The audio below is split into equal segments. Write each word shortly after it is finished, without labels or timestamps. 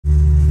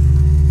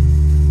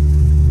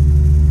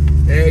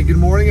Hey, good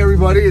morning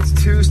everybody. It's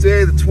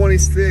Tuesday the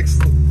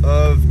 26th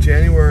of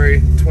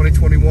January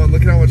 2021.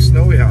 Look at how much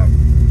snow we have.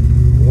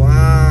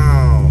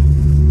 Wow.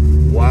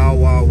 Wow,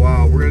 wow,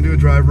 wow. We're gonna do a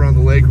drive around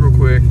the lake real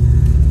quick.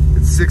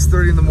 It's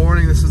 6:30 in the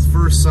morning. This is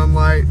first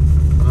sunlight.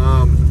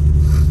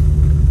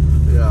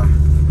 Yeah,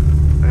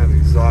 I'm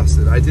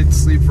exhausted. I did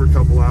sleep for a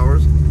couple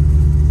hours,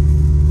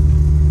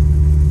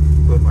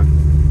 but my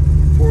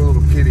poor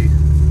little kitty,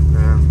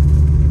 man,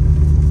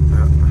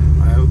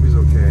 I hope he's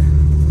okay.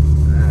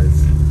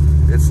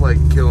 It's like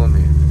killing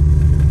me,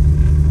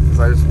 because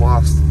I just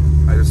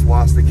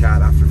lost the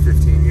cat after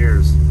 15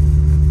 years,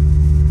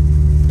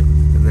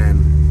 and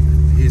then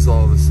he's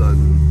all of a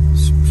sudden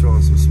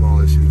showing some small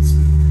issues.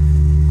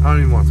 I don't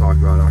even want to talk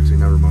about it, actually.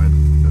 Never mind.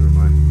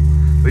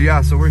 But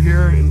yeah, so we're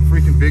here in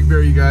freaking Big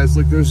Bear, you guys.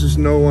 Look, there's just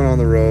no one on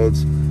the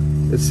roads.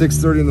 It's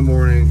 6:30 in the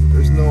morning.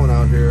 There's no one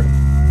out here,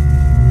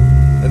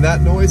 and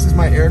that noise is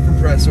my air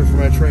compressor for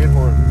my train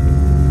horn.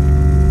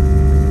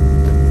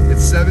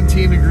 It's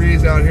 17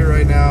 degrees out here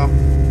right now.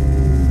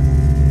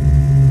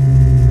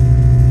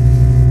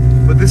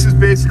 But this is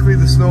basically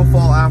the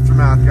snowfall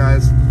aftermath,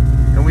 guys.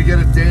 And we get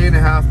a day and a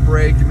half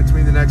break in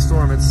between the next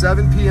storm. At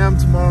 7 p.m.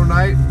 tomorrow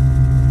night,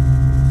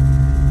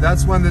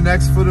 that's when the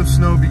next foot of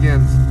snow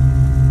begins.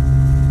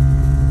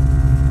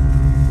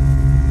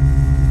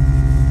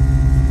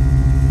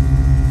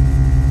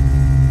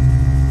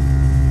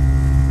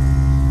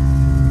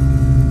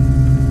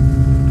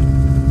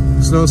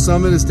 Snow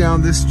Summit is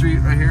down this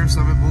street right here,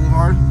 Summit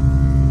Boulevard.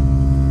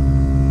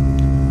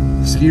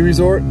 Ski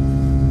resort.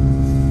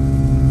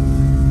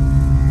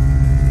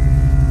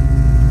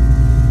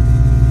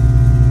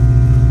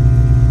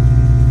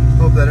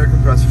 Hope that air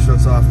compressor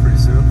shuts off pretty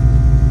soon.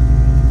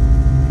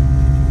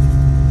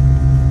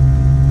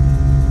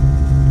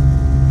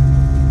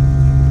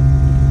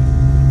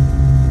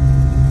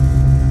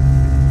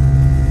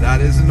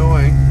 That is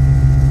annoying.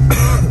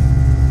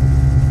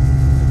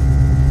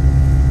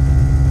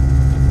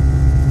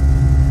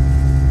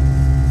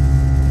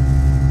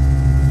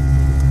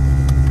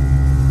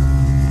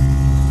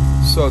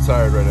 So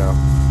tired right now.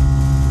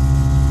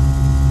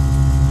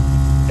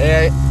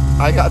 Hey,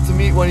 I got to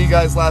meet one of you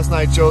guys last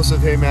night,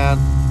 Joseph. Hey man,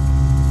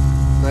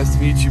 nice to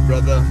meet you,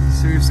 brother.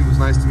 Seriously, it was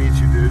nice to meet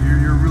you, dude.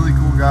 You're a really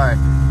cool guy.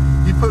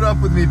 He put up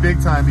with me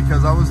big time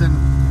because I was in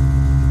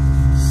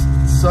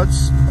such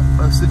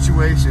a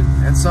situation,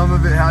 and some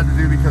of it had to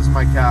do because of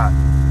my cat,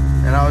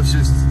 and I was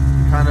just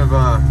kind of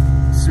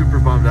super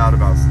bummed out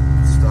about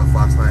stuff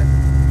last night.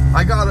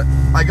 I got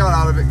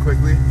out of it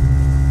quickly.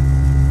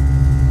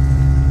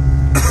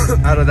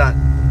 Out of that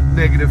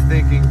negative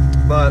thinking,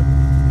 but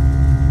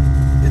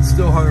it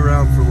still hung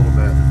around for a little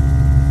bit.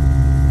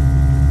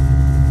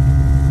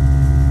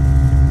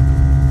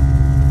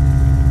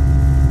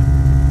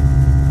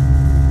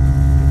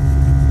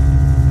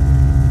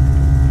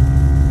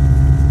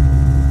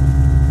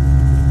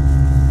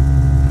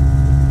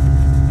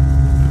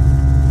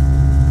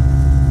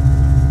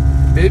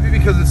 Maybe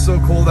because it's so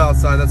cold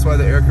outside, that's why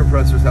the air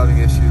compressor is having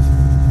issues.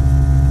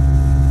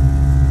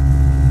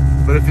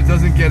 But if it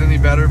doesn't get any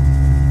better,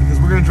 because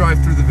we're gonna drive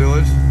through the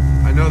village.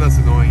 I know that's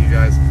annoying, you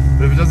guys,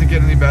 but if it doesn't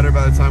get any better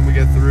by the time we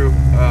get through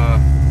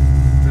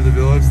the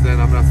village,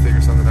 then I'm gonna have to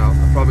figure something out.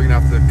 I'm probably gonna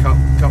have to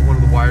cut one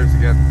of the wires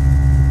again.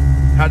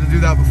 Had to do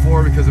that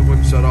before because it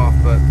wouldn't shut off,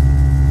 but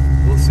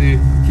we'll see.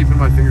 Keeping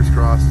my fingers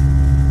crossed.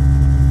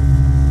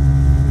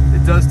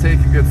 It does take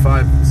a good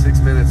 5-6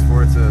 minutes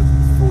for it to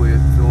fully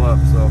fill up,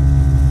 so.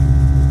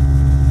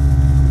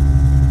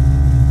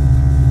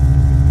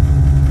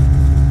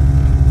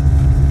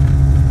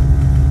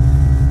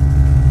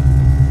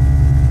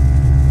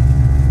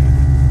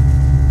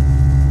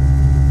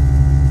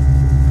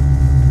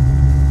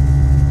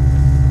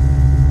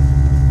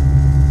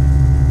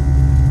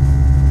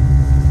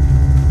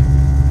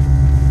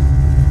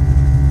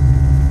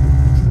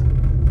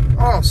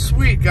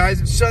 Sweet,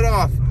 guys, it shut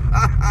off.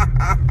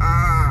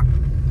 At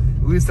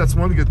least that's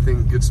one good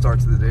thing, good start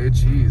to the day.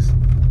 Jeez,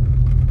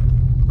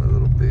 my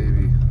little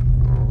baby.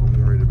 Oh, I'm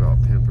worried about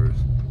Pampers.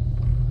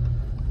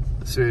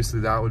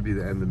 Seriously, that would be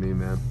the end of me,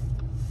 man.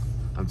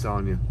 I'm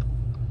telling you.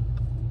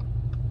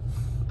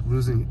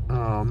 Losing,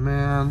 oh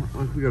man,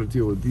 we gotta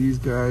deal with these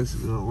guys.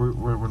 No,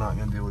 we're not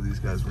gonna deal with these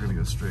guys. We're gonna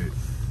go straight.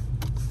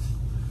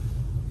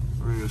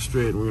 We're gonna go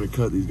straight and we're gonna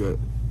cut these guys.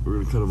 We're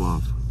gonna cut them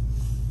off.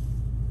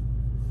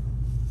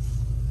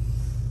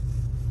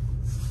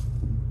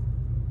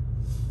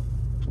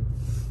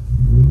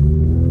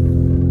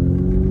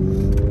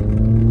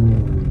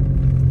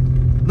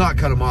 Not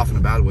cut them off in a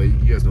bad way.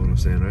 You guys know what I'm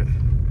saying, right?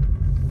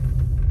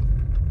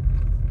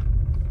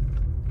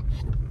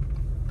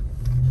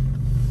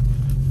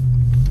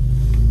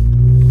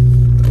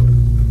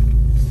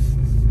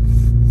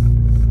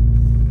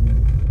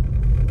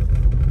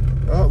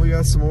 Oh, we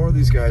got some more of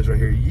these guys right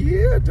here.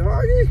 Yeah,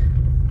 doggy.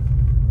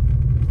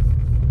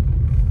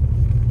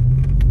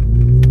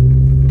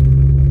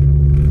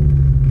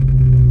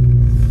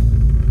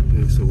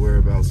 Okay, so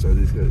whereabouts are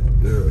these guys?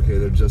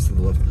 They're just to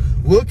the left.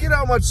 Look at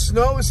how much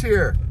snow is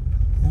here.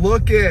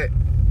 Looky.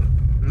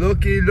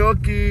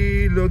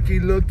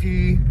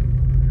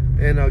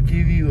 and I'll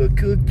give you a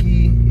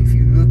cookie if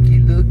you looky.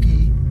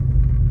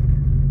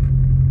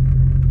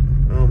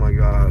 Oh my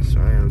gosh,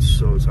 I am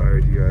so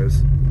tired, you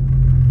guys.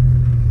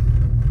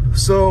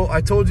 So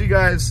I told you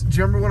guys, do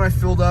you remember when I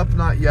filled up,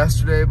 not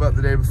yesterday, but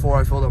the day before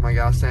I filled up my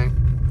gas tank?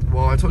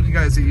 Well, I told you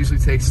guys it usually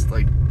takes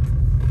like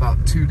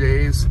about 2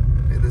 days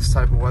in this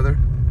type of weather.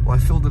 Well, I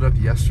filled it up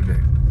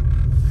yesterday.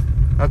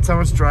 That's how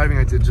much driving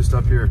I did just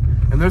up here.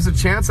 And there's a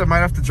chance I might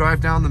have to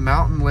drive down the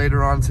mountain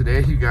later on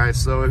today, you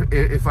guys. So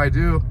if I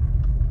do,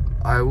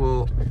 I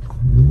will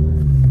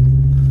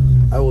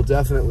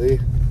definitely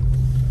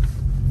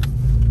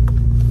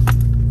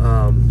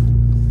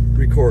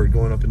record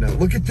going up and down.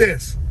 Look at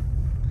this.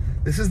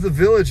 This is the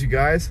village, you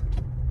guys.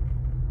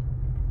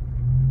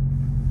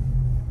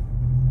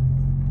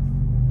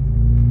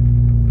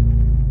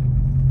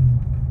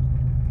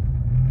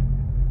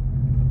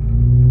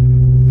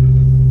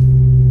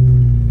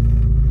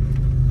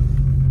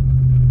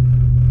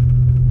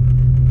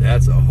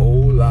 That's a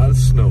whole lot of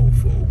snow,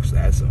 folks.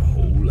 That's a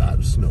whole lot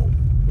of snow.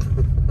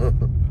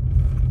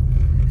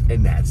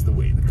 And that's the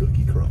way the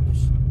cookie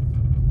crumbles.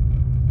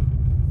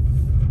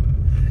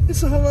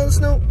 It's a whole lot of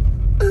snow.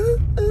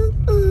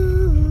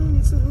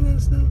 It's a whole lot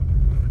of snow.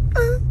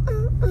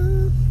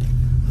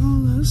 Whole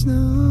lot of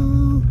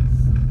snow.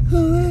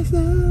 Whole lot of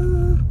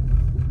snow.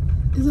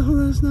 It's a whole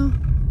lot of snow.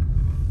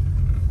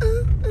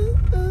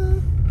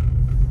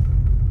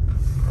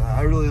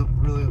 I really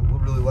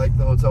like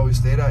the hotel we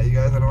stayed at, you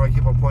guys. I know I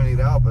keep on pointing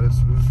it out, but it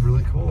was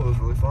really cool. It was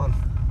really fun.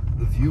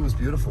 The view was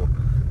beautiful.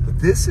 But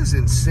this is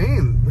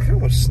insane. Look how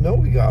much snow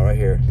we got right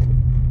here.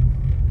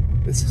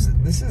 This is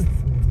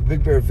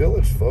Big Bear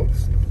Village,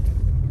 folks.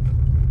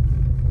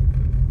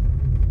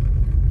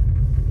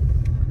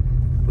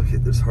 Look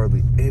at, there's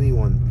hardly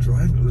anyone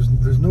driving.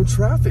 There's no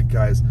traffic,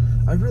 guys.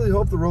 I really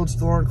hope the roads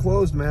still aren't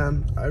closed,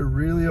 man. I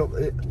really hope.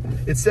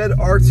 It said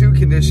R2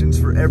 conditions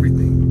for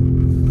everything.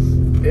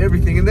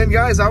 Everything. And then,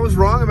 guys, I was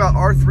wrong about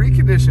R3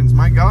 conditions.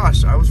 My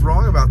gosh, I was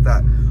wrong about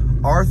that.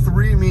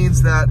 R3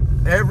 means that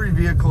every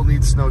vehicle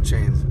needs snow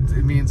chains.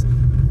 It means,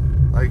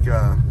 like,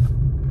 yeah,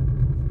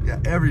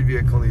 every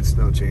vehicle needs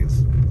snow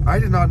chains. I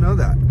did not know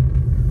that.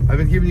 I've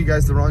been giving you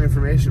guys the wrong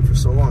information for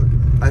so long.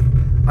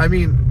 I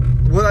mean,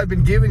 what I've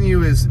been giving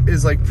you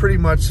is like pretty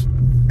much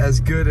as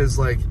good as,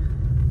 like,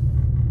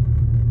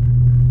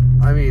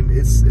 I mean,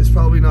 it's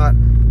probably not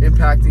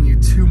impacting you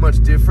too much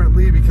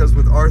differently, because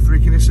with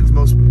R3 conditions,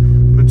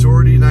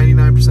 majority,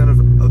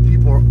 99% of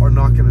people are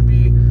not going to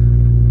be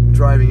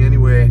driving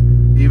anyway.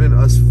 Even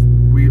us,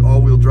 we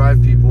all-wheel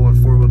drive people and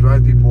four-wheel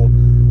drive people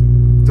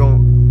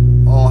don't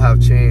all have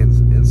chains,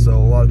 and so a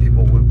lot of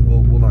people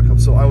will not come.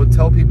 So I would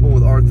tell people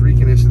with R3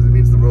 conditions, it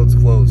means the road's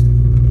closed.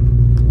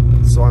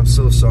 So I'm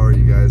so sorry,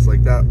 you guys.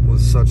 Like, that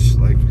was such,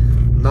 like,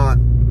 not,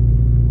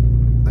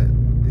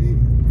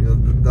 you know,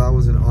 that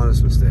was an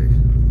honest mistake.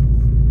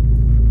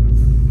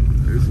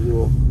 There's a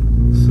little,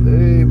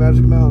 hey,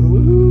 Magic Mountain,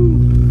 woohoo!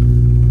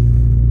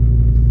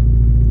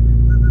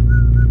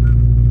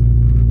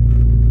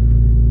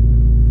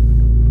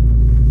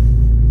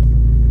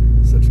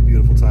 Such a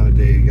beautiful time of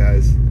day, you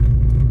guys.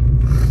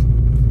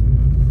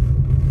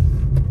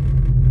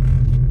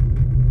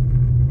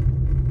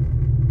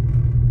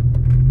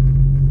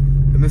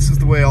 And this is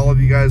the way all of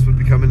you guys would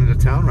be coming into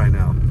town right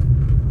now.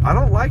 I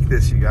don't like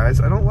this, you guys.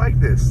 I don't like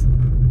this.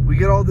 We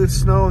get all this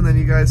snow and then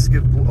you guys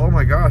get, oh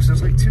my gosh,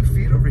 there's like 2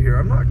 feet over here.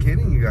 I'm not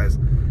kidding, you guys.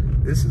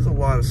 This is a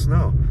lot of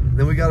snow.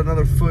 Then we got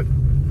another foot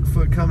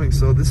coming.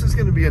 So this is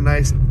going to be a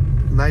nice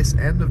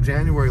end of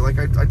January. Like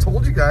I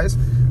told you guys,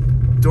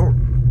 don't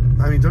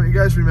you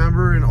guys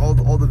remember in all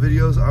the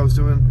videos I was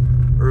doing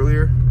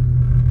earlier?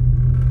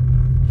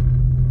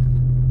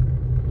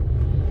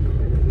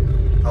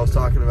 I was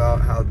talking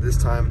about how this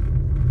time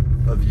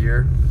of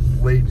year,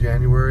 late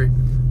January,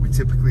 we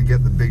typically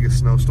get the biggest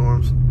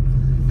snowstorms.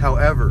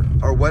 However,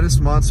 our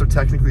wettest months are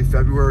technically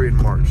February and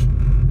March,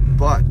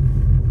 but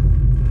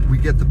we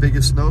get the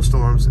biggest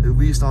snowstorms, at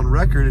least on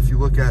record. If you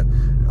look at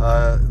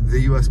the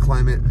U.S.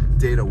 Climate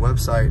Data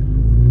website,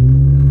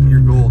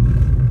 you're golden.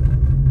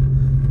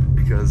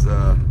 Because,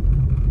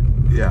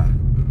 yeah,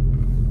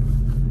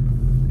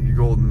 you're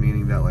golden,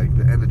 meaning that, like,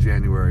 the end of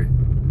January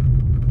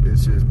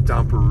is just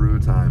dumperoo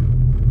time.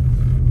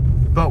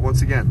 But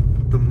once again,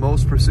 the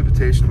most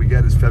precipitation we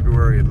get is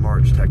February and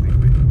March,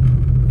 technically.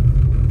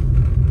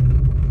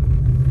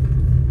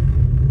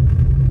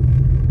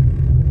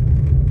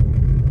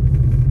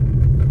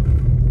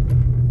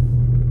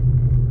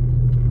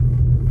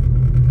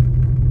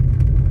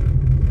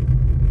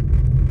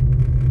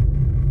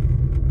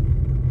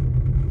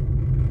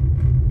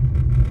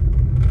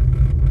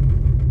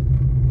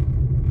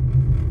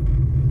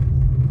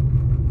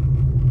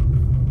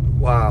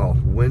 Wow,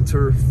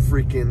 winter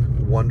freaking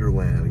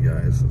Wonderland,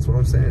 guys. That's what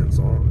I'm saying. That's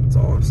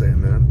all I'm saying,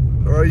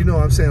 man. Or, you know,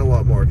 I'm saying a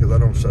lot more because I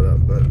don't shut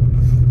up. But,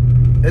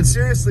 and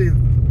seriously,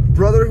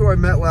 brother who I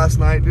met last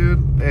night,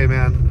 dude. Hey,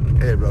 man.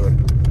 Hey, brother.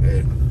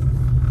 Hey,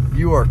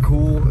 you are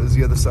cool as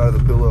the other side of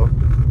the pillow.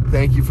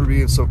 Thank you for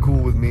being so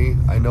cool with me.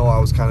 I know I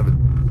was kind of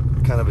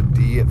a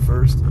D at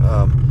first.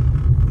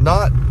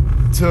 Not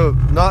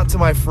not to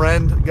my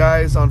friend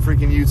guys on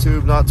freaking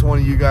YouTube, not to one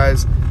of you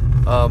guys.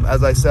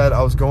 As I said,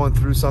 I was going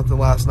through something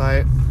last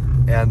night,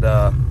 and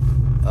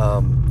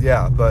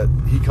yeah, but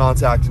he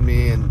contacted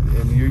me,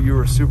 and you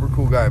were a super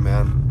cool guy,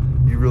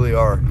 man. You really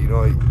are. You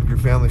know, your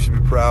family should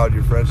be proud,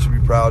 your friends should be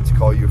proud to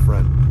call you a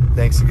friend.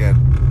 Thanks again,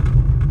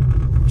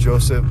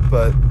 Joseph.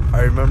 But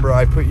I remember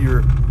I put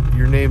your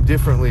name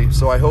differently,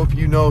 so I hope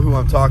you know who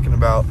I'm talking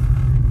about.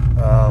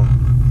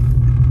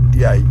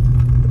 Yeah,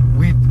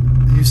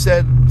 you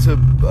said to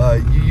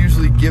you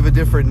usually give a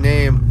different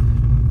name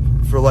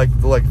for like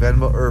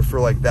Venmo or for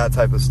like that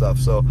type of stuff,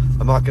 so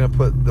I'm not gonna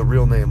put the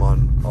real name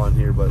on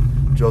here. But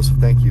Joseph,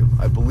 thank you.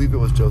 I believe it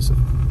was Joseph.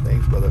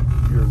 Thanks, brother.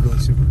 You're a really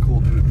super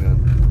cool dude, man.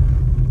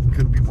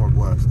 Couldn't be more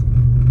blessed.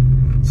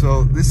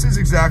 So this is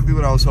exactly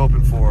what I was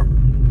hoping for,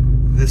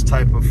 this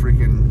type of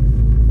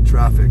freaking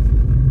traffic.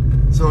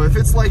 So if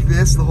it's like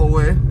this the whole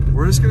way,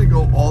 we're just gonna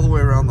go all the way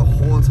around the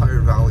whole entire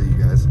valley, you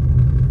guys,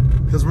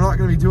 because we're not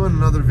gonna be doing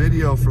another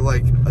video for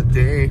like a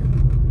day.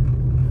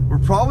 We're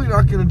probably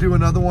not gonna do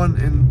another one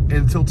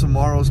until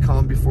tomorrow's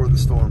calm before the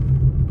storm.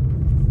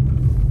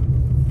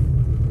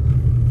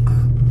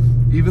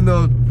 Even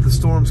though the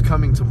storm's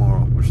coming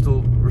tomorrow, we're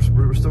still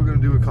gonna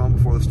do a calm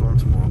before the storm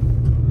tomorrow.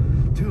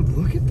 Dude,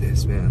 look at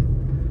this, man.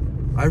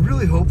 I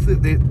really hope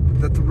that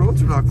the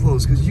roads are not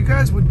closed, because you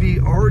guys would be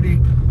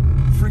already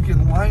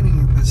freaking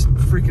lining this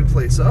freaking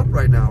place up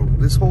right now.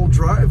 This whole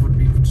drive would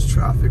be just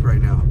traffic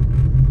right now.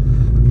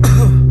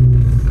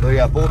 So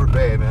yeah, Boulder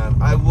Bay,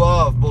 man. I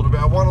love Boulder Bay.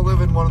 I want to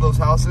live in one of those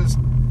houses.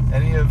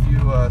 Any of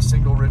you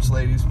single rich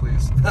ladies,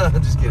 please.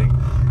 Just kidding.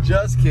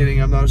 Just kidding.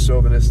 I'm not a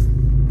chauvinist.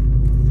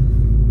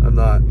 I'm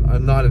not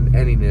an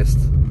anynist.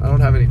 I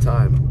don't have any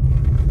time.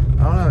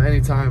 I don't have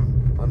any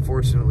time,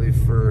 unfortunately,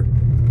 for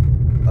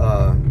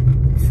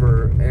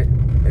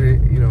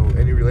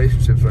any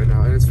relationships right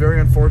now, and it's very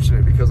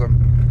unfortunate, because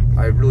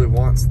I really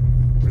want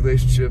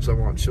relationships. I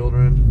want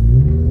children.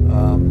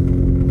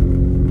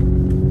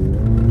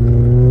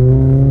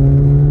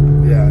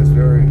 Yeah, it's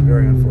very,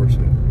 very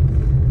unfortunate.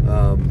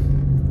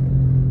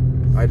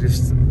 I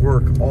just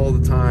work all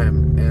the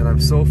time, and I'm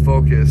so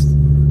focused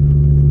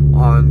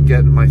on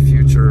getting my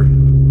future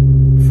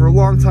for a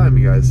long time,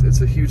 you guys.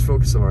 It's a huge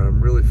focus of mine.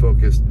 I'm really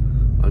focused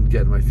on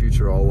getting my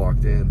future all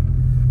locked in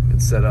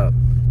and set up.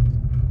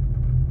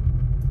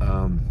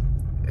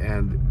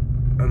 And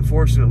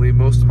unfortunately,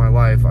 most of my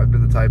life, I've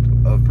been the type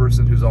of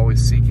person who's always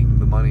seeking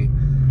the money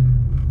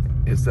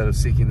instead of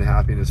seeking the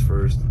happiness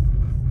first.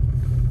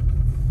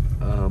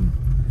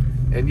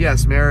 And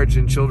yes, marriage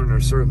and children are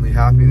certainly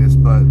happiness,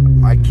 but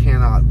I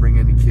cannot bring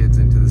any kids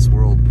into this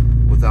world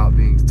without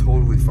being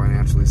totally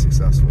financially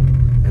successful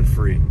and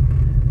free.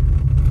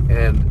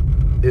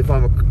 And if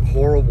I'm a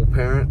horrible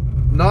parent,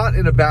 not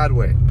in a bad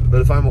way,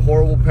 but if I'm a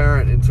horrible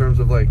parent in terms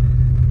of like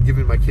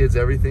giving my kids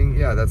everything,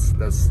 yeah,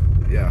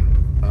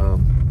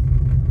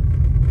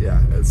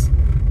 it's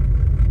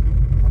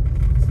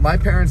my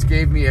parents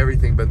gave me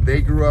everything, but they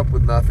grew up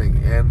with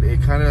nothing, and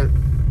it kind of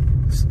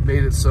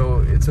made it so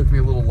it took me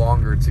a little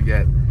longer to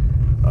get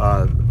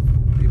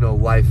you know,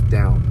 life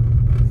down,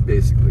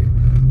 basically.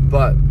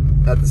 But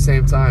at the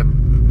same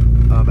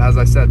time, as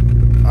I said,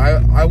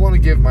 I want to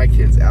give my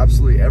kids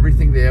absolutely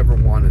everything they ever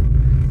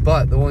wanted.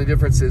 But the only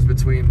difference is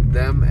between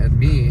them and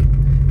me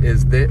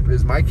is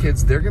my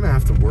kids, they're gonna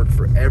have to work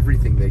for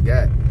everything they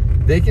get.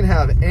 They can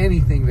have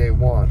anything they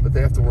want, but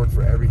they have to work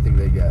for everything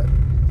they get.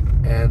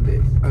 And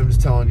I'm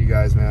just telling you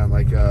guys, man,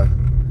 like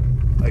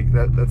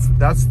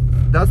that's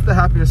the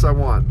happiness I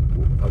want.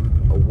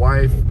 A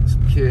wife,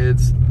 some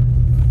kids,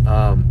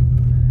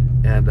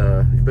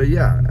 but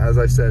yeah, as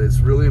I said, it's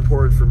really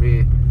important for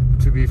me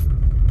to be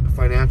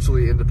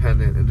financially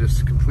independent and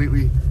just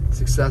completely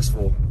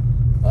successful,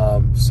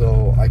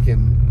 so I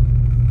can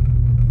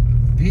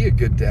be a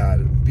good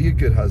dad, be a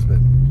good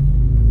husband.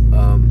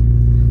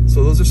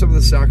 So those are some of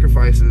the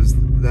sacrifices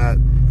that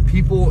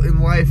people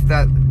in life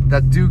that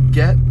do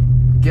get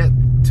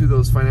to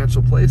those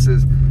financial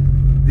places.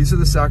 These are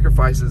the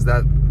sacrifices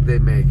that they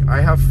make.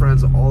 I have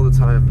friends all the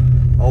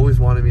time always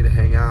wanting me to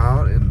hang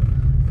out and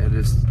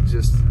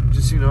just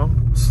you know,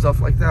 stuff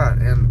like that.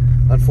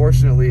 And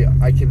unfortunately,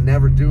 I can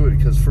never do it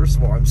because, first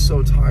of all, I'm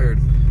so tired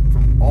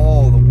from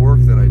all the work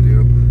that I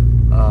do.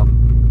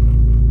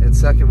 And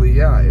secondly,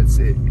 yeah, it's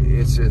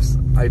just,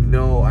 I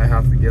know I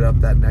have to get up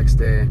that next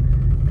day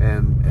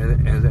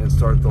and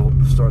start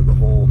the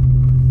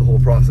whole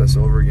process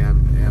over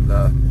again. And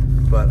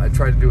but I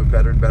try to do it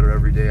better and better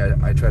every day.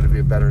 I try to be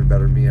a better and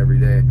better me every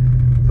day.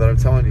 But I'm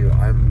telling you,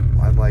 I'm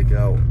like,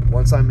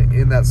 once I'm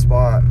in that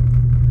spot,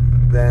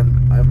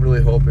 then I'm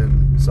really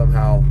hoping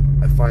somehow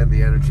I find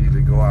the energy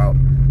to go out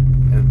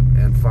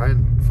and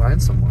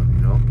find someone,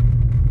 you know.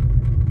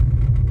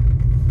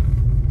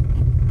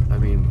 I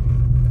mean,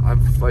 I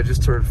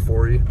just turned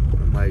 40.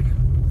 I'm like,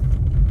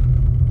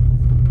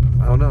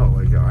 I don't know,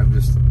 like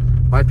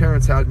my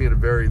parents had me at a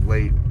very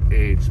late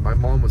age. My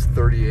mom was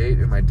 38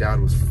 and my dad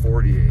was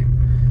 48.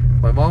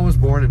 My mom was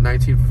born in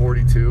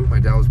 1942. My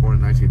dad was born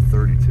in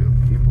 1932.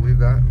 Can you believe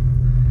that?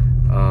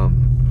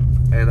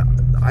 And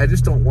I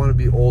just don't want to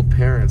be old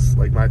parents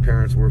like my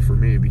parents were for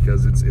me,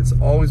 because it's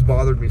always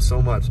bothered me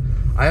so much.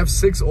 I have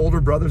 6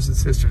 older brothers and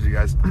sisters, you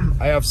guys.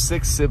 I have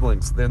 6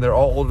 siblings, and they're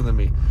all older than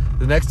me.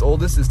 The next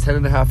oldest is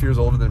 10.5 years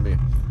older than me.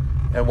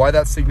 And why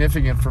that's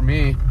significant for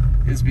me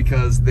is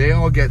because they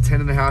all get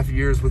 10.5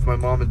 years with my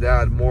mom and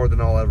dad more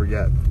than I'll ever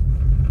get.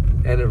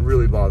 And it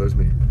really bothers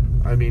me.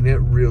 I mean, it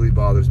really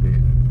bothers me.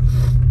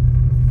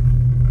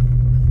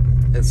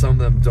 And some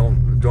of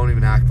them don't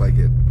even act like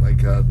it.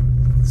 Like, at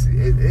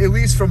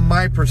least from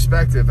my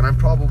perspective, and I'm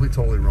probably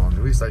totally wrong.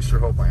 At least I sure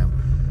hope I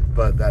am.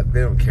 But that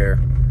they don't care.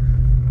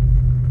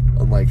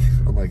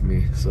 Unlike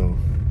me. So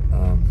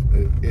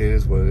it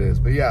is what it is.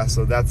 But yeah,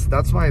 so that's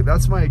my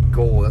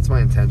goal. That's my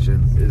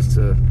intention, is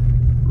to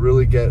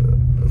really get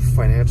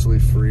financially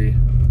free.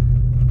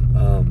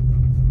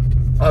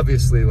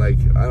 Obviously, like,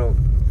 I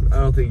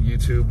don't think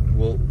YouTube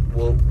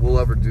will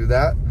ever do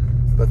that.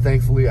 But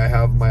thankfully, I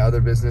have my other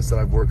business that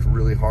I've worked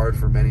really hard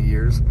for many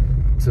years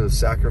to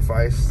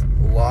sacrifice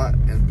a lot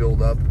and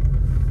build up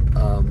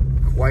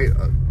quite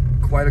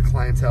a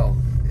clientele.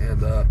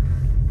 And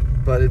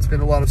but it's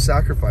been a lot of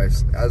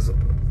sacrifice, as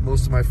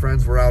most of my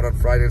friends were out on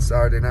Friday and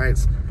Saturday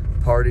nights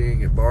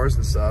partying at bars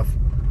and stuff.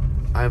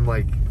 I'm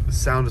like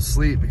sound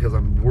asleep because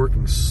I'm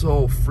working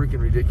so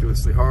freaking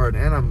ridiculously hard,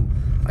 and I'm,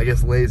 I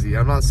guess, lazy.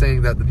 I'm not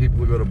saying that the people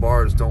who go to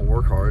bars don't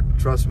work hard.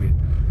 Trust me,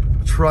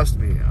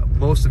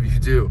 most of you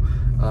do.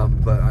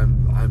 But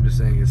I'm just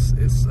saying it's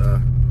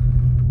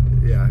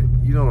yeah,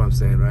 you know what I'm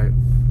saying, right?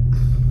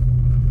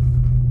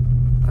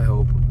 I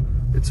hope.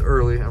 It's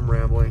early, I'm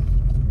rambling.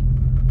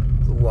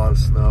 There's a lot of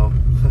snow.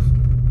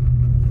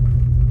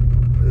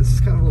 This is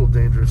kind of a little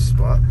dangerous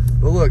spot.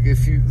 But look,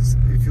 if you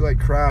like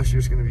crash,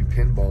 you're just gonna be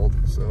pinballed,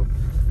 so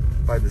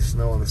by the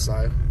snow on the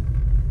side.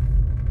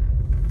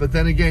 But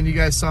then again, you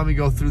guys saw me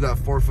go through that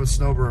 4-foot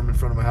snow berm in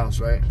front of my house,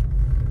 right?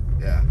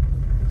 Yeah.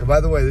 And by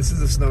the way, this is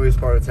the snowiest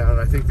part of town.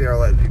 I think they are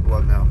letting people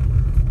up now.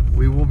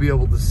 We will be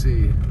able to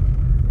see.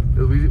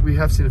 We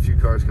have seen a few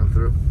cars come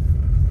through.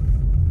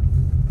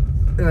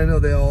 And I know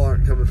they all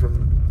aren't coming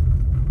from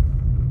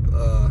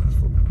the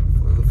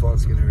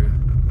Fawnskin area.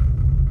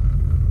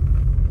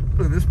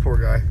 Look at this poor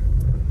guy.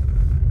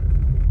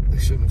 He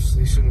shouldn't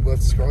have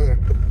left his car there.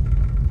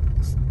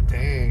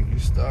 Dang, you're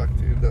stuck,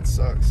 dude. That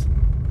sucks.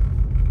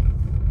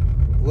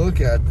 Look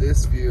at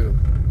this view.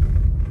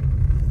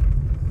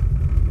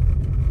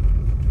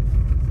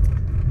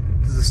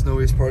 This is the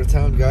snowiest part of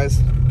town, guys.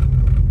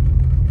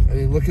 I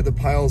mean, look at the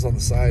piles on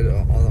the side,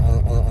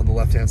 on the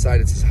left-hand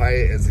side. It's as high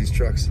as these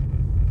trucks.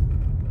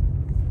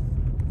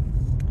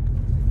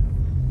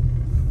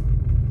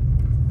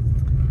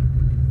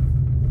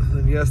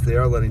 And yes, they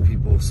are letting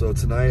people. So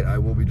tonight I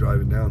will be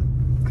driving down.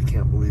 I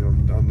can't believe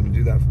I'm going to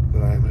do that,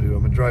 but I'm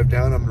going to drive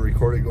down. I'm going to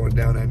record it going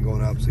down and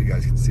going up so you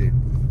guys can see.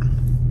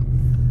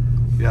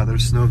 Yeah,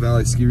 there's Snow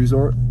Valley Ski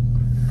Resort.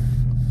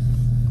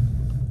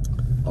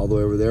 All the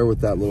way over there with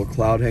that little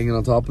cloud hanging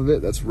on top of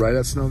it. That's right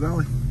at Snow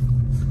Valley.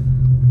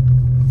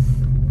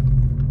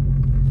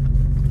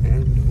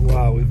 And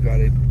wow, we've got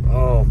a,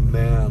 oh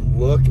man,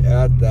 look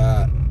at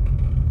that.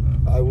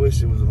 I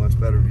wish it was a much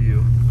better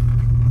view.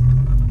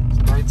 It's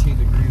 19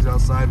 degrees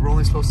outside. We're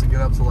only supposed to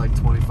get up to like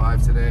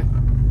 25 today.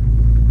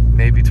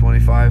 Maybe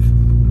 25.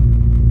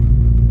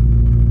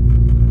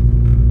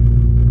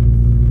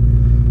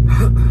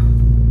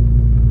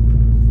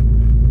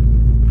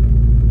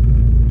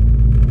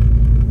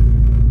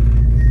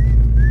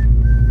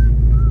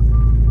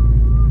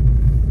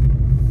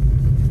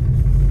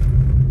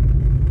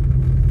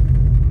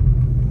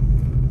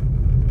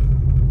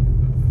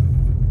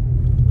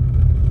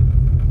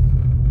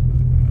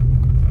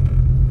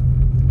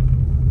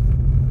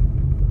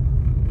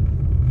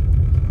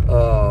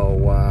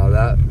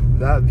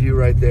 That view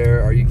right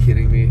there, are you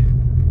kidding me?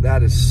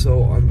 That is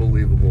so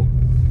unbelievable.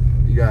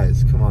 You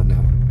guys, come on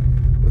now.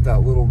 With that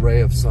little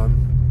ray of sun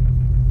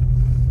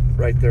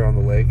right there on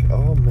the lake.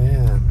 Oh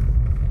man.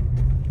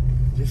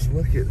 Just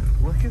look at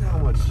how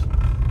much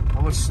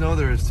snow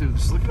there is too.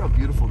 Just look at how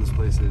beautiful this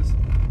place is.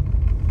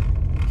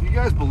 Can you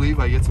guys believe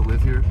I get to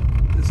live here?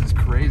 This is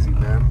crazy,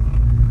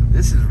 man.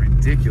 This is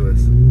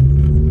ridiculous.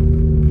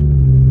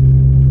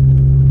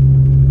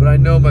 But I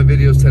know my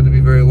videos tend to be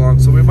very long,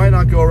 so we might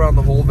not go around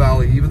the whole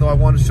valley, even though I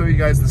want to show you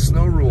guys the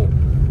snow rule.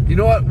 You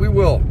know what? We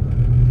will.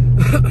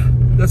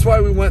 That's why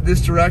we went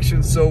this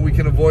direction, so we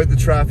can avoid the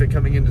traffic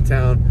coming into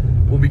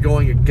town. We'll be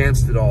going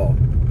against it all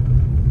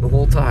the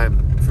whole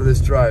time for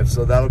this drive,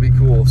 so that'll be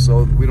cool,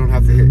 so we don't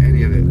have to hit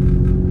any of it.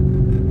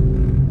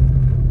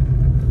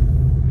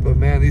 But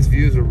man, these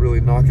views are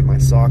really knocking my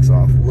socks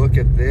off. Look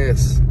at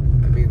this.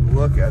 I mean,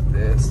 look at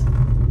this.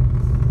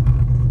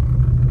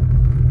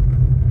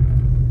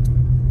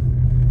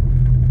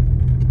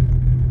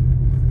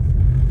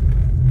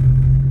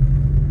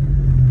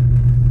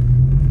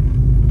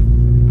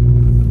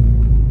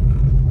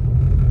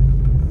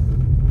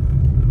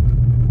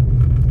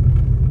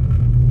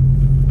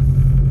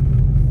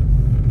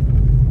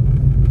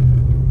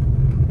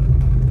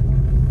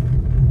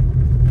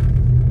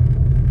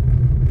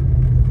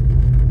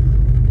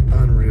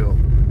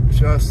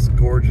 Just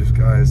gorgeous,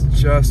 guys. is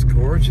just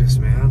gorgeous,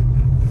 man.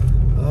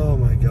 Oh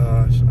my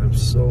gosh, I'm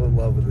so in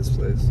love with this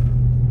place.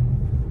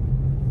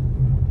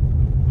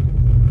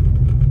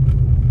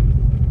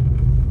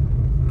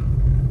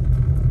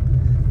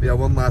 Yeah,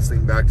 one last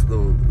thing back to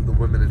the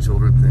women and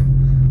children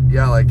thing.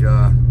 Yeah, like,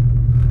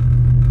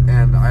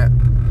 and I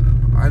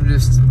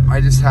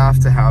just have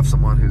to have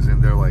someone who's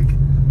in their like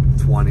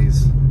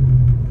 20s,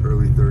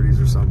 early 30s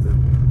or something.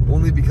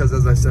 Only because,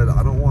 as I said,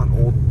 I don't want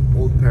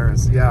old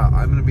parents. Yeah,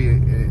 I'm gonna be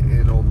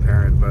an old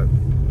parent, but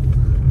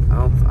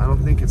I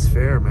don't think it's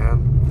fair,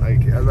 man.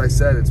 Like, as I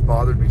said, it's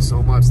bothered me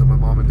so much that my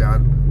mom and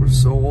dad were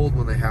so old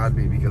when they had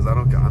me, because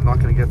I'm not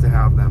gonna get to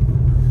have them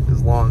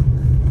as long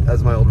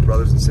as my older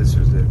brothers and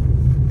sisters did.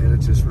 And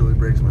it just really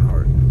breaks my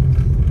heart.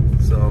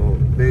 So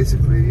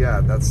basically,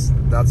 yeah, that's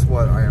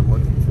what I am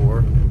looking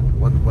for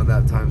when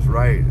that time's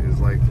right, is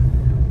like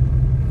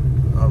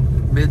a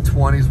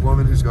mid-20s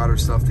woman who's got her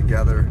stuff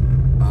together,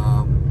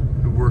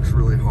 who works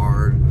really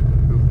hard,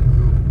 who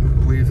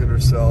believes in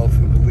herself,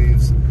 who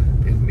believes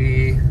in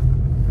me,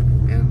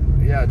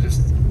 and yeah,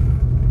 just,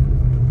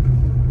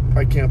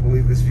 I can't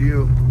believe this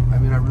view. I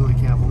mean, I really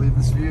can't believe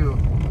this view.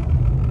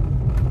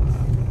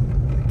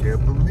 I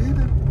can't believe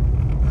it.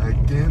 I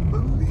can't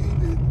believe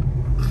it.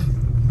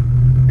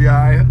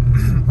 Yeah,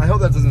 I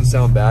hope that doesn't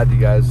sound bad to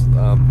you guys,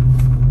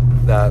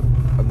 that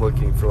I'm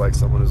looking for like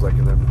someone who's like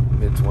in their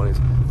mid-20s.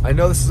 I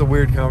know this is a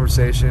weird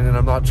conversation, and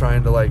I'm not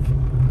trying to like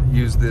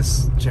use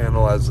this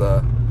channel as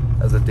a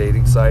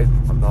dating site.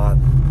 I'm not,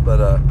 but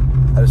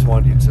I just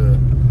want you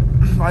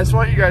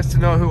guys to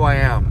know who I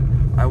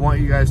am. I want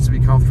you guys to be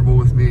comfortable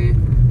with me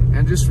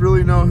and just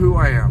really know who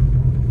I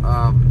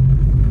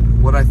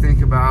am, what I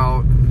think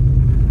about,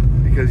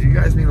 because you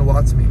guys mean a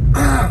lot to me.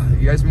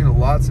 You guys mean a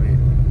lot to me.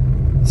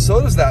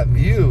 So does that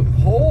view.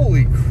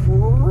 Holy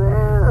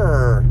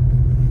crap.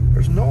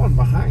 There's no one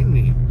behind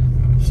me.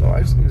 So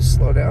I just need to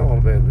slow down a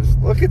little bit. Just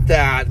look at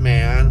that,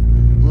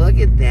 man. Look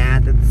at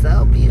that. It's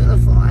so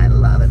beautiful. I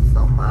love it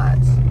so much.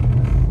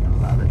 I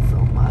love it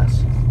so much.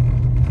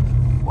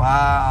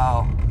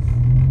 Wow.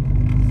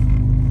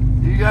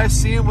 You guys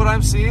seeing what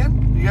I'm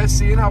seeing? You guys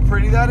seeing how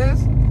pretty that is?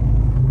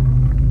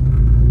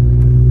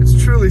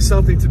 It's truly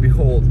something to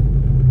behold.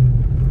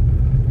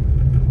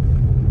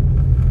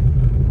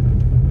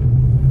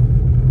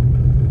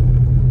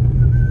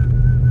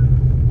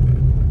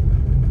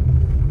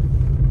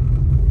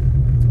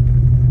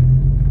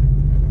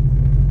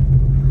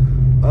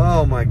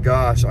 Oh my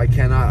gosh, I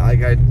cannot,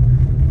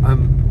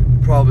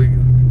 I'm probably,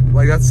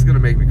 like, that's gonna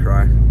make me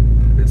cry.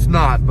 It's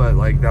not, but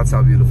like, that's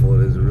how beautiful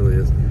it is. It really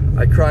is.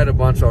 I cried a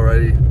bunch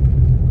already.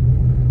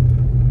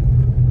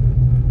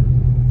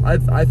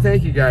 I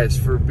thank you guys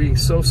for being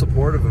so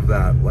supportive of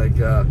that.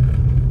 Like,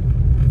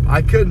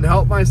 I couldn't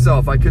help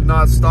myself. I could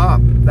not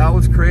stop. That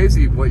was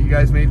crazy what you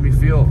guys made me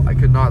feel. I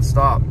could not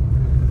stop.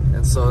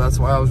 And so that's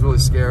why I was really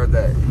scared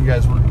that you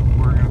guys were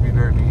gonna be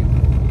very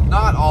mean.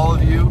 Not all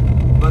of you,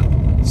 but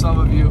some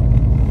of you.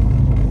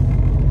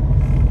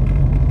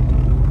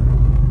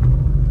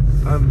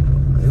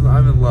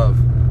 I'm in love.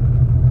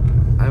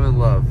 I'm in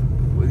love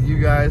with you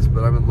guys,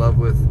 but I'm in love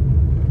with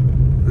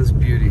this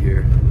beauty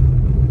here.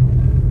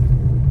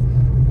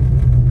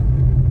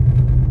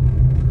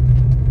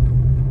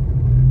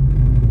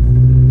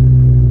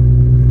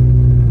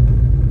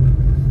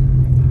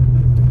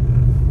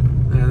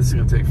 Man, this is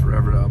gonna take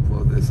forever to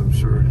upload this, I'm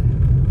sure.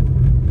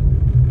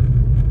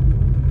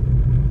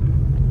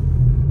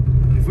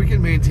 If we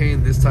can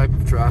maintain this type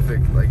of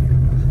traffic, like,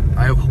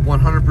 I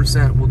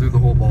 100% will do the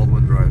whole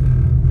Baldwin Drive.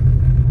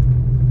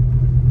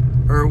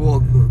 Or, well,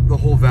 the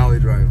whole Valley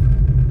Drive.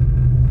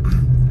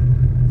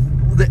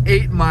 The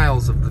 8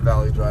 miles of the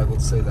Valley Drive,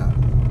 let's say that.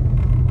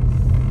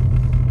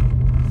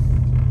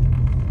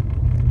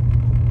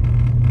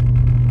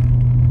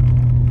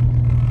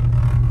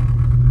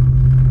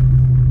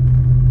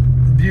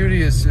 The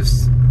beauty is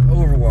just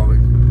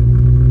overwhelming.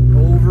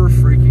 Over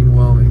freaking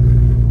whelming.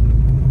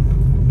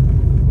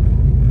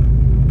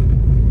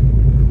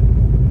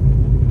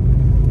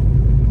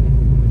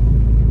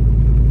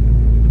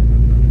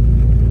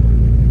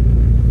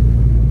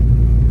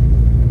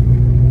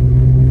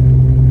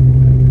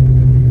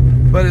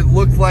 But it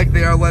looked like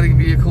they are letting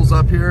vehicles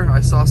up here.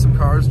 I saw some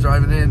cars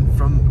driving in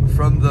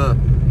from the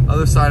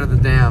other side of the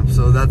dam,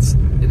 so that's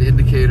an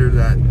indicator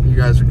that you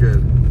guys are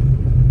good.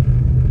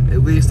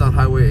 At least on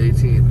Highway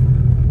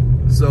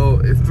 18. So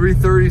if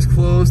 330 is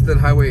closed, then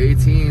Highway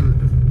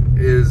 18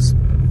 is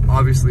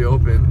obviously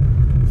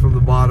open from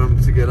the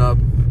bottom to get up.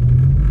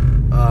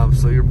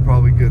 So you're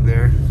probably good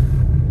there.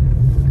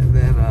 And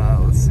then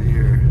let's see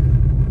here.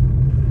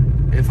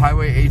 If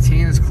Highway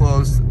 18 is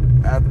closed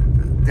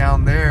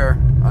down there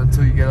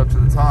until you get up to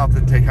the top,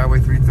 then take Highway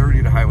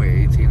 330 to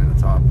Highway 18 at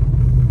the top.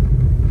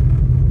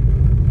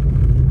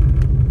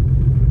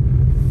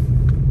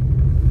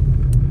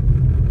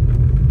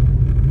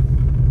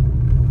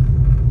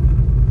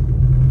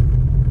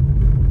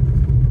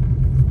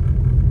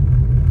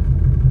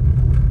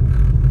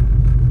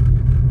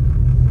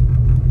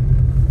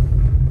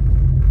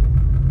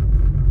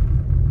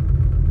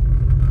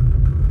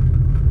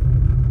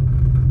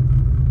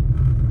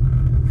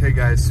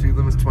 guys, speed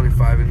limit's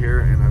 25 in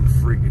here, and I'm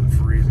freaking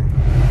freezing.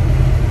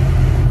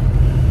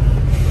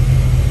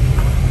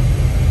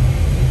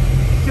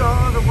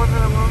 You're the one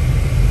that I want.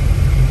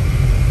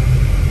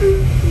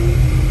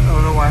 I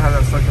don't know why I have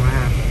that stuck in my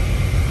hand.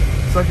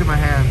 Stuck in my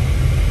hand.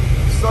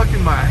 Stuck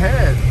in my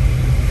head.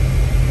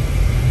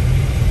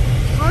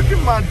 Stuck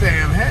in my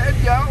damn head,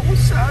 y'all.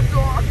 What's up,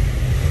 dog?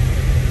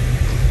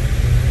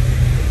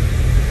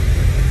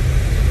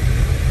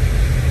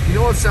 You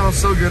know what sounds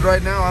so good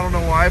right now? I don't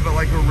know why, but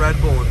like a Red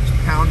Bull and just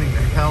pounding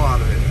the hell out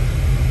of it.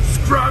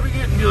 Just grabbing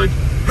it and be like,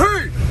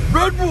 hey,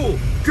 Red Bull,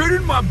 get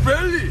in my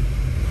belly.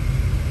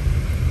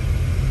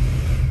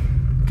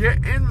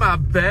 Get in my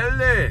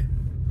belly.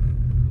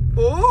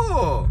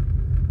 Oh,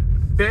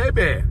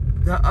 baby,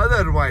 the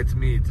other white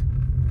meat.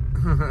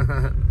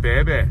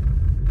 Baby,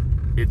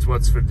 it's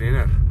what's for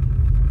dinner.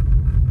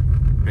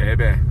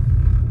 Baby,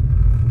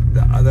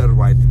 the other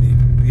white meat.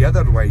 The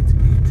other white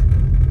meat.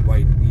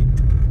 White meat.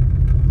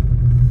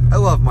 I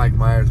love Mike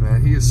Myers,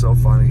 man. He is so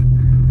funny.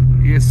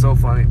 He is so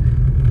funny.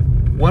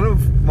 One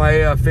of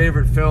my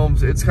favorite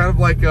films, it's kind of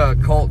like a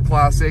cult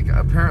classic.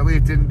 Apparently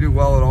it didn't do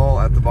well at all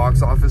at the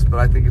box office, but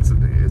I think it's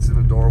an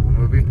adorable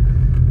movie.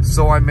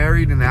 So I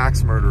Married an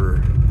Axe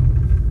Murderer.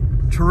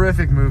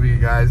 Terrific movie, you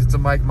guys. It's a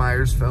Mike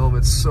Myers film.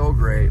 It's so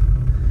great.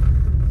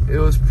 It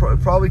was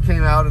probably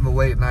came out in the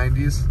late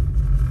 90s.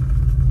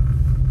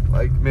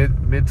 Like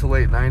mid to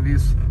late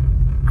 90s.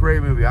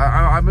 Great movie.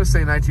 I'm going to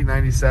say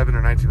 1997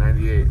 or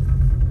 1998.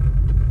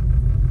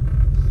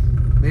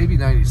 Maybe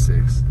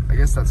 96. I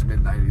guess that's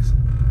mid-90s.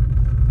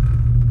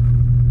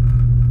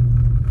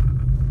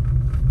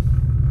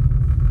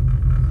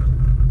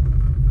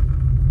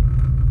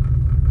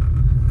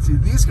 See,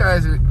 these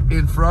guys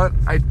in front,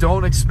 I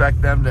don't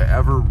expect them to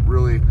ever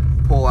really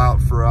pull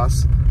out for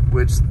us,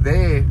 which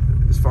they,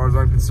 as far as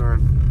I'm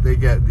concerned, they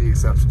get the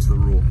exception to the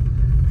rule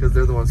because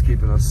they're the ones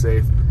keeping us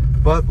safe.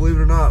 But believe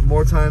it or not,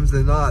 more times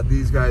than not,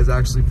 these guys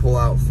actually pull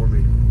out for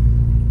me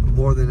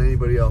more than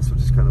anybody else,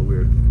 which is kind of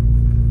weird.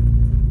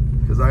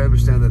 Because I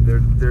understand that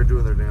they're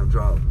doing their damn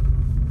job.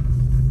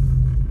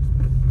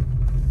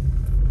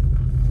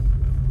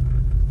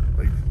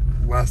 Like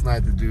last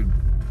night, the dude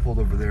pulled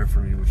over there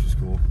for me, which was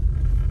cool.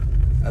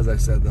 As I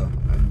said though,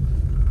 I'm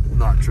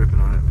not tripping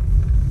on it.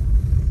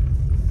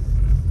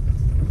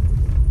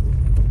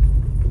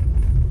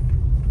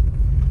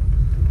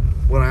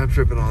 What I am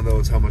tripping on though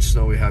is how much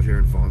snow we have here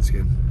in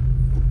Fawnskin.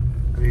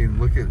 I mean,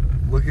 look at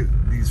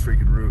these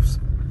freaking roofs.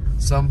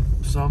 Some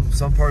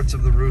parts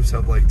of the roofs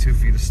have like 2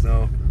 feet of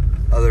snow.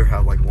 Other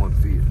have like 1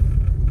 foot.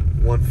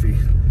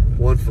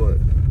 1 foot.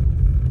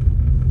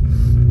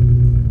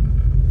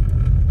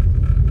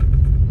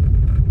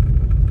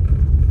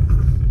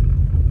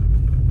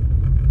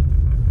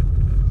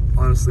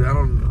 Honestly, I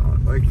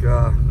don't like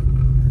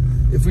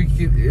if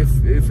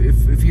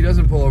he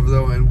doesn't pull over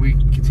though, and we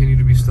continue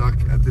to be stuck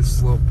at this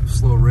slow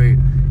rate,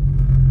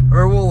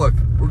 or well, look,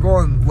 we're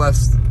going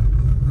less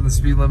than the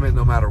speed limit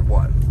no matter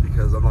what,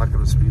 because I'm not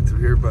going to speed through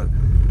here, but.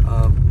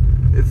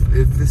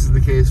 If this is the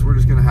case, we're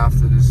just gonna have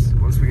to just,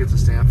 once we get to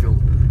Stanfield,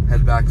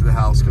 head back to the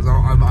house, because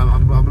I'm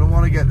gonna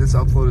want to get this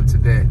uploaded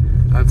today.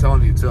 And I'm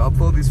telling you, to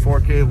upload these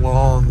 4K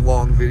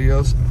long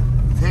videos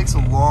takes a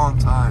long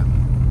time.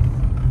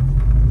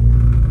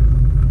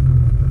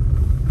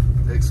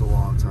 It takes a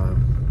long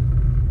time.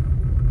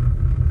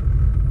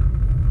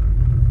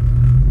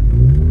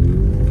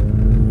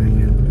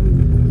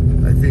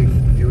 I think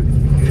it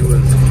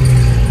was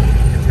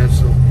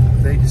intentional.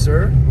 Thank you,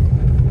 sir.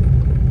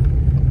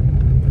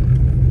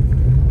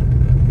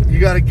 You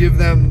got to give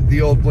them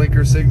the old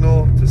blinker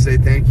signal to say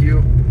thank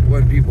you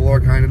when people are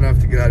kind enough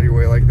to get out of your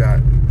way like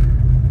that.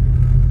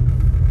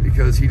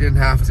 Because he didn't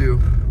have to,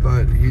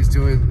 but he's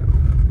doing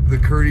the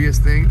courteous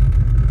thing.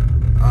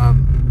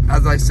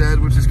 As I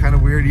said, which is kind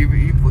of weird,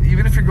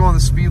 even if you're going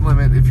the speed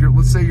limit,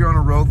 let's say you're on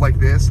a road like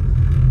this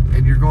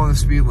and you're going the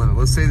speed limit.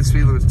 Let's say the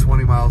speed limit is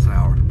 20 miles an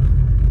hour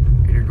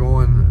and you're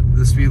going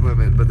the speed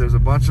limit, but there's a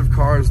bunch of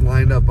cars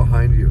lined up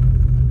behind you.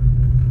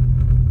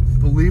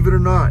 Believe it or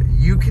not,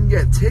 you can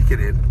get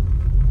ticketed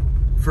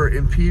for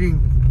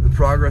impeding the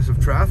progress of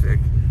traffic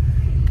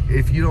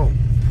if you don't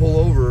pull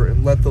over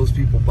and let those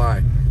people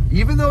by.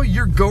 Even though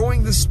you're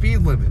going the speed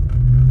limit,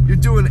 you're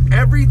doing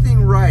everything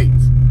right,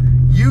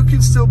 you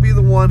can still be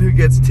the one who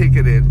gets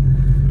ticketed.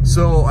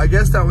 So I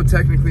guess that would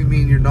technically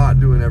mean you're not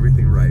doing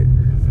everything right.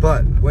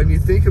 But when you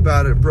think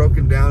about it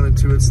broken down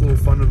into its little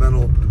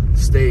fundamental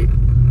state,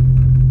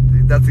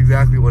 that's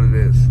exactly what it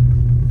is.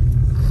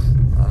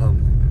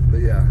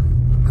 But yeah.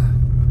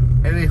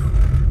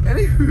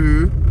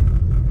 Anywho,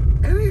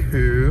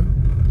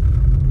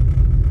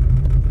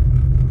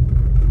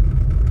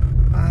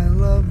 I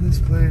love this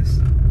place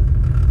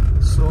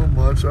so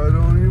much I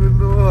don't even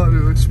know how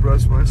to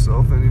express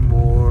myself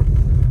anymore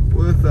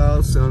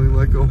without sounding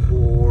like a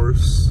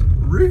horse.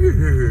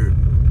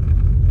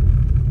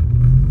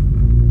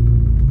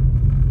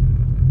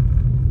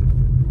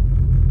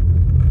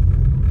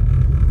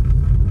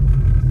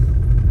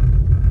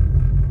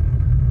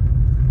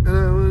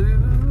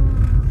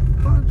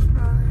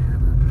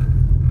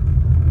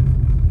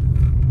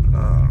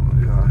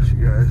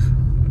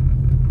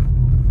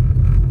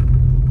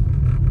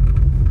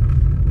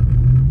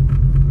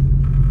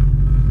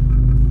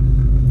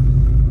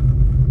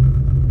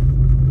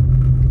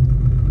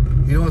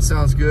 what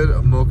sounds good?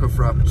 A mocha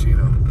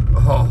frappuccino.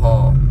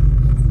 Oh,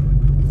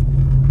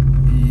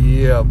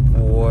 yeah,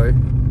 boy.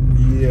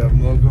 Yeah,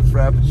 mocha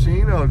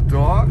frappuccino,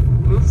 dog.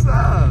 What's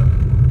up?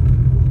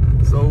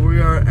 So we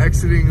are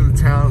exiting the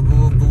town,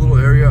 the little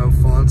area of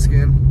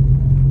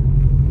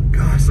Fawnskin.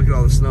 Gosh, look at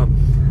all the snow.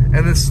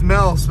 And the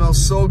smell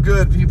smells so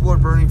good. People are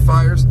burning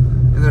fires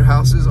in their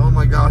houses. Oh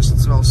my gosh, it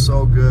smells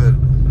so good.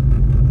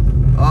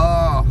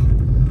 Oh,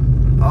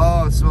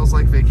 it smells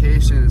like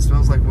vacation. It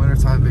smells like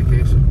wintertime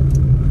vacation.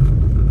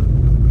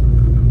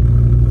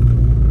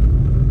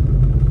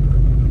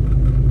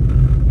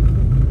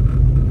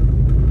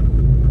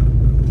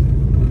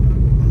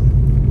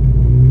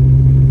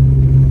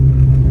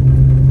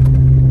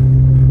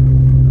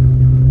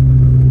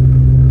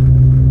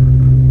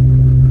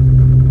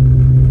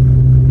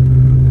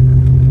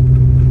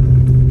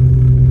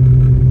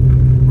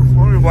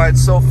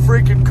 It's so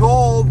freaking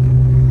cold.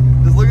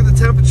 Just look at the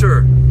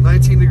temperature,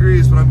 19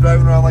 degrees, but I'm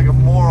driving around like a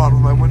moron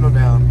with my window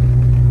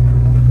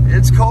down.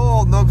 It's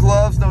cold, no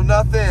gloves, no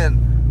nothing.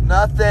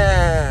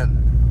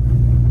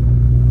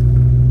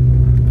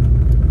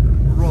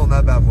 We're rolling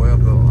that bad boy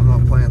up though. I'm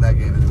not playing that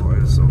game anymore,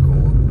 it is so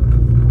cold.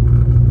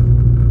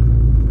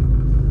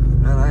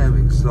 Man, I am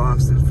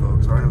exhausted,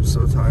 folks. I am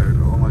so tired,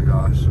 oh my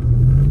gosh.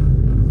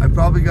 I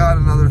probably got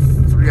another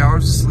 3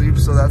 hours of sleep,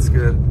 so that's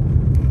good.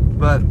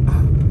 But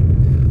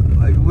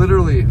like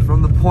literally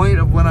from the point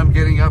of when I'm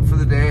getting up for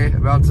the day,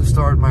 about to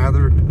start my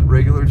other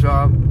regular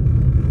job,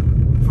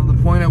 from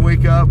the point I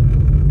wake up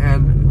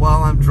and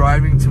while I'm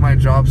driving to my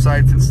job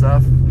sites and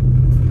stuff,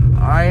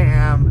 I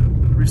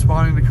am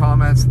responding to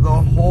comments the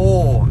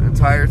whole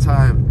entire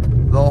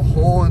time, the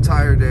whole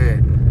entire day.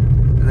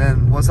 And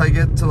then once I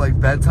get to like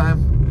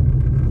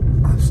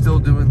bedtime, I'm still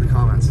doing the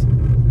comments.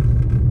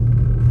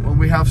 When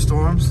we have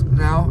storms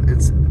now,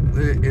 it's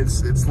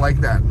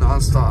like that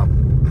nonstop.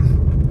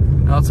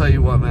 I'll tell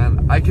you what,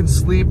 man, I can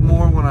sleep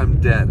more when I'm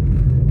dead.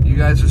 You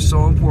guys are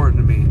so important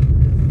to me.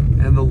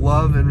 And the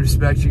love and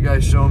respect you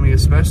guys show me,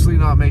 especially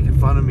not making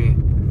fun of me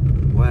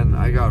when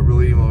I got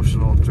really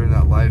emotional during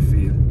that live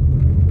feed.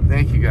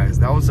 Thank you guys.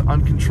 That was an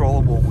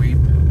uncontrollable weep.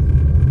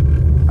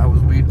 I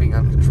was weeping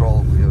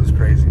uncontrollably. It was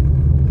crazy.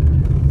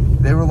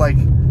 They were like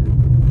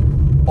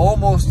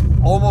almost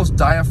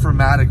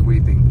diaphragmatic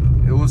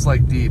weeping. It was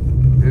like deep.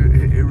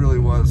 It really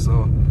was.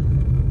 So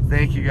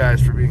thank you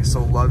guys for being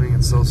so loving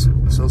and so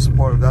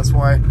supportive. That's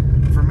why,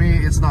 for me,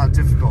 it's not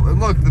difficult. And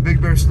look, the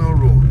Big Bear Snow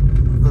Rule.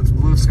 That's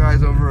blue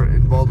skies over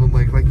in Baldwin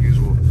Lake like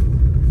usual.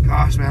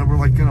 Gosh, man, we're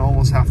like gonna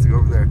almost have to go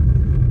over there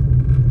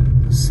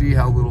to see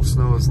how little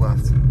snow is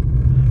left.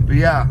 But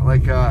yeah,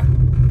 like,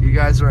 you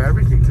guys are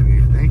everything to me.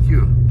 Thank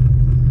you.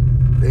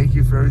 Thank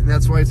you for everything.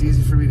 That's why it's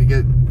easy for me to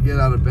get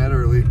out of bed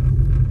early,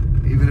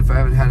 even if I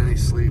haven't had any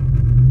sleep.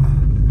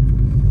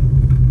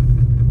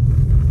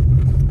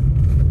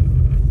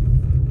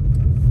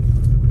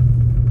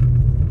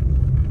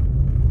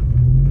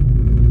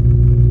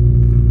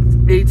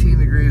 18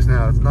 degrees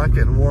now. It's not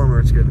getting warmer,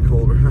 it's getting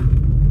colder.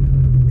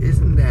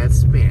 Isn't that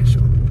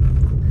special?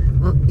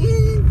 Well,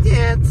 isn't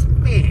that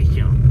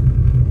special?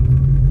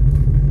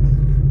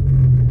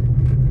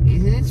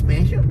 Isn't it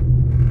special?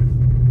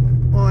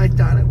 Oh, I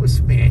thought it was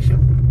special.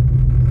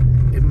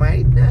 It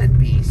might not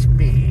be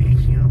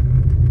special.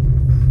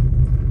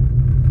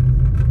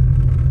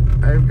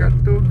 I've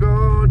got to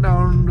go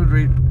down the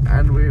street,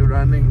 and we're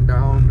running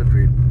down the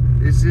street.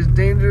 This is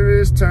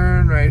dangerous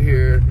turn right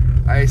here.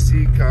 I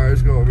see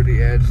cars go over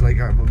the edge like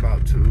I'm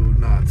about to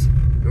not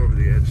go over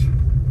the edge.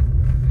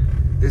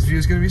 This view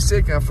is going to be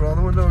sick after on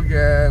the window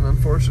again,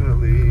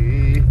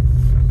 unfortunately.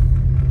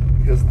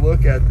 Because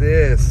look at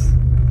this.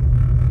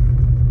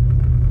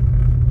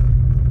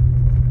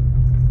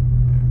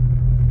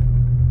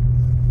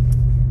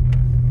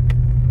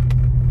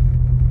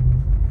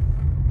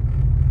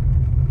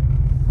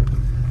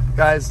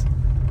 Guys,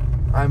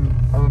 I'm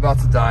about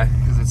to die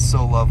because it's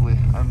so lovely.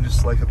 I'm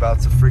just like about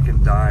to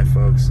freaking die,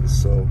 folks. It's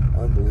so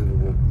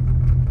unbelievable.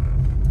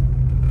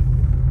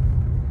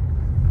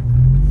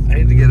 I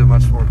need to get a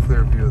much more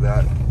clear view of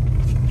that.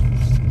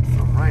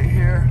 From right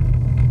here,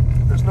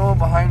 there's no one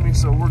behind me,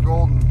 so we're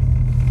golden.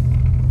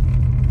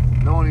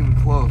 No one even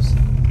close.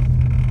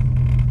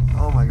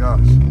 Oh my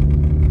gosh.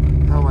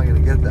 How am I gonna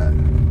get that?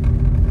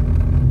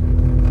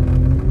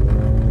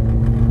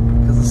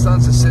 Because the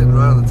sun's just sitting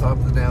right on the top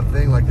of the damn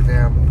thing like a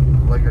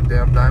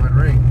damn diamond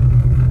ring.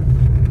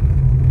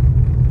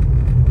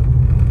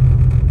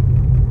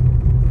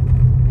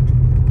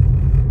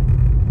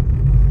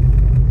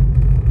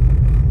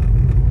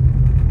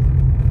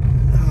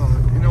 Oh,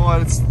 you know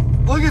what?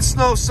 Look at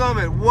Snow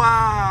Summit.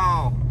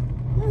 Wow.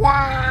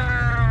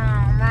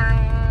 Wow.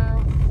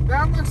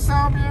 That looks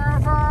so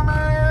beautiful,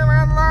 man.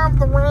 I love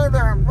the way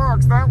that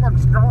looks. That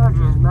looks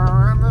gorgeous, man.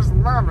 I just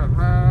love it,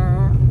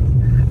 man.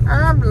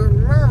 I'm just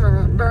loving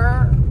it,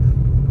 man.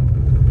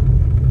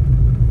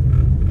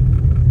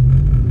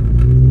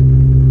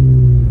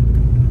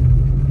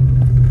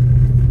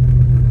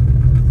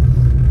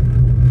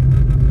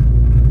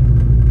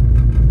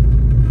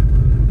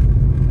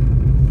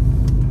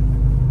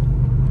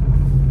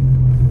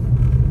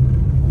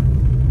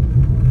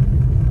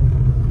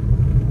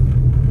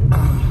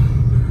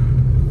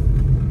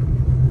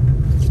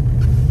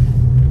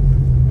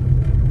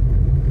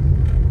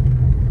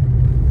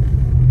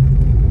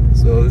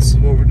 this is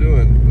what we're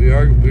doing.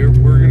 We're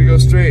gonna go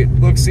straight.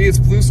 Look, see, it's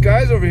blue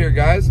skies over here,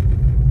 guys.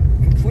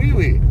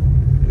 Completely.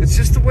 It's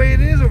just the way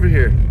it is over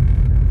here.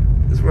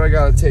 This is where I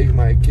gotta take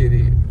my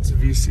kitty to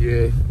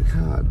VCA.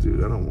 God,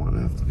 dude, I don't want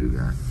to have to do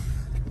that.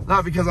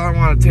 Not because I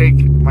don't want to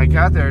take my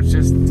cat there. It's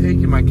just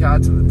taking my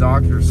cat to the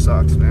doctor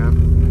sucks,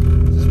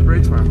 man. It just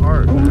breaks my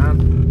heart, man.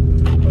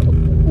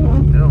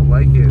 I don't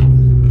like it. I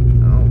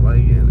don't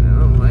like it. I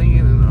don't like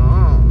it at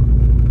all.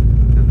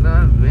 It's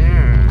not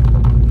there.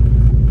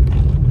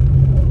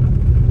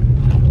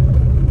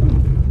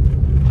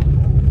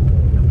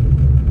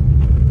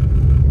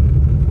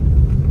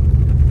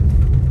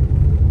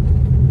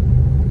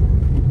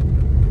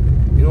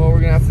 You know what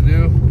we're gonna have to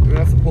do? We're gonna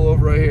have to pull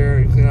over right here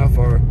and clean off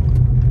our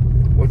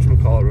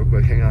whatchamacallit real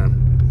quick. Hang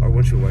on. Our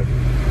windshield wiper.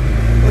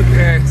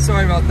 Okay,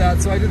 sorry about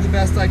that. So I did the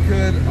best I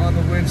could on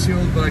the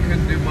windshield, but I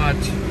couldn't do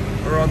much.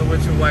 Or on the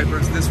windshield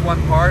wipers. This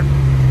one part,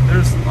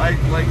 there's like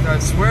I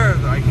swear,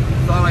 I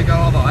thought I got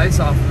all the ice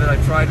off of it. I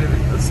tried it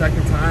a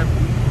second time.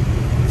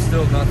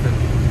 Still nothing.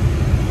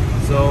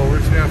 So we're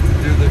just gonna have to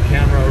do the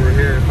camera over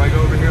here. If I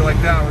go over here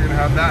like that, we're gonna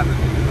have that in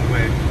the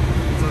way.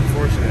 It's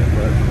unfortunate,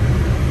 but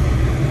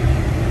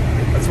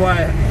that's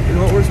why, you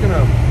know what, we're just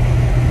gonna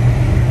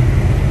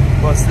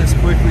bust this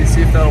quickly,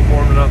 see if that'll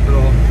warm it up at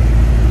all.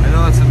 I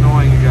know that's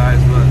annoying, you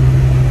guys, but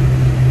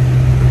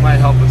it might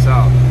help us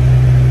out.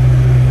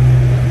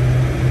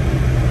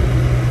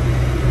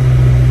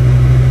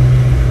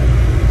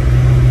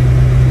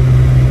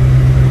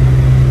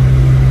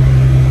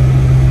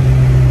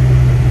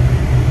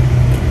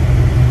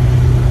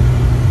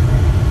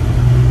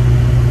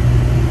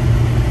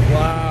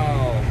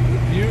 Wow, the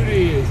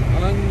beauty is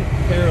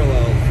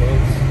unparalleled,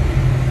 folks.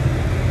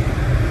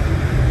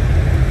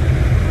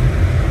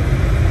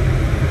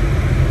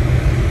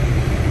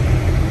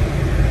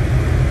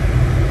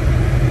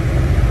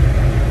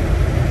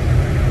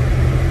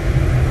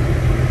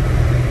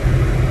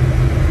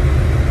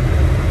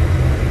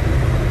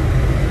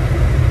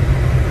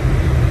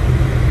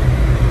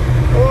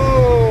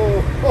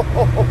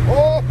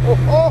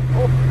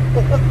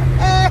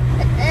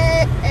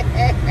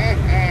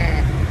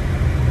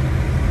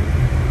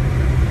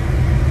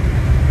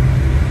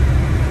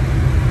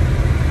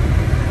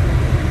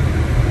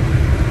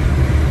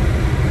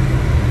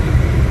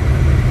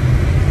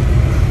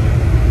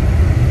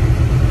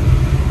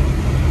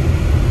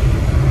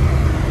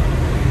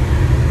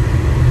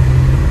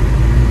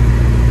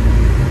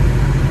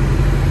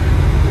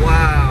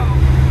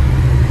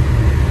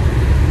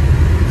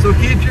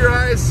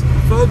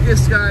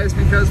 Focused, guys,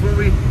 because when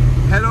we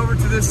head over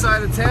to this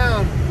side of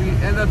town, we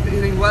end up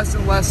hitting less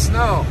and less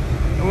snow.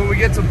 And when we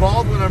get to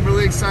Baldwin, I'm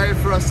really excited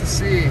for us to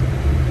see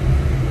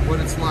what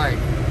it's like.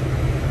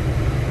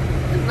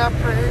 And I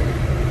pray,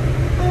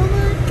 oh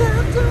my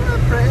God, do I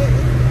pray,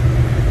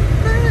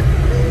 let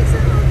me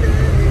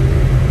someday,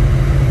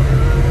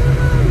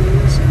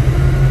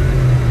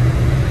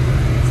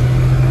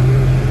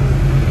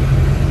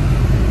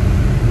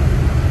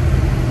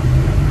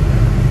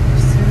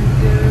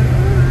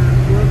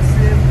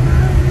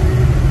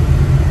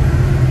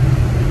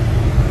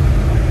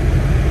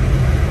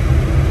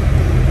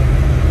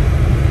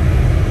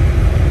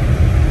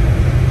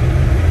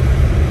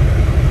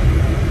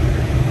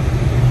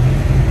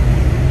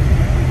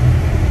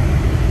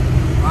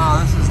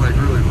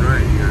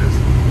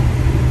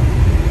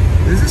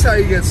 how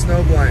you get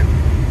snow blind.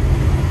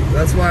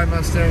 That's why I'm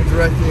not staring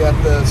directly at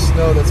the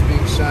snow that's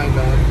being shined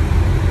on.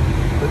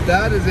 But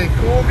that is a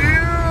cool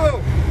view!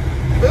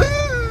 Ooh,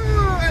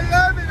 I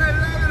love it, I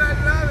love it, I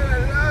love it, I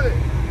love it.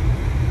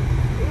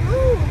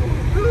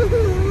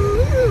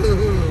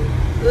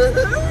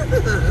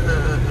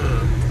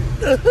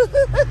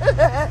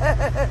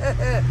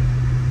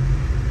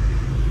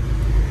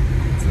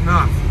 It's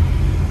enough.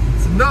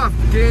 It's enough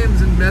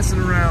games and messing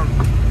around,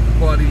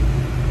 buddy.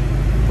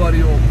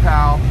 Buddy old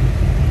pal.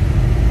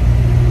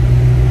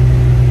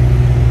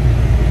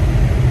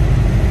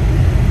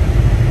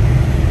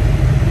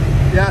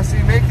 Yeah,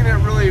 see, making it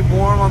really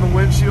warm on the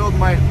windshield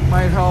might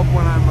help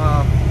when I'm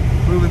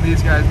moving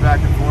these guys back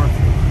and forth.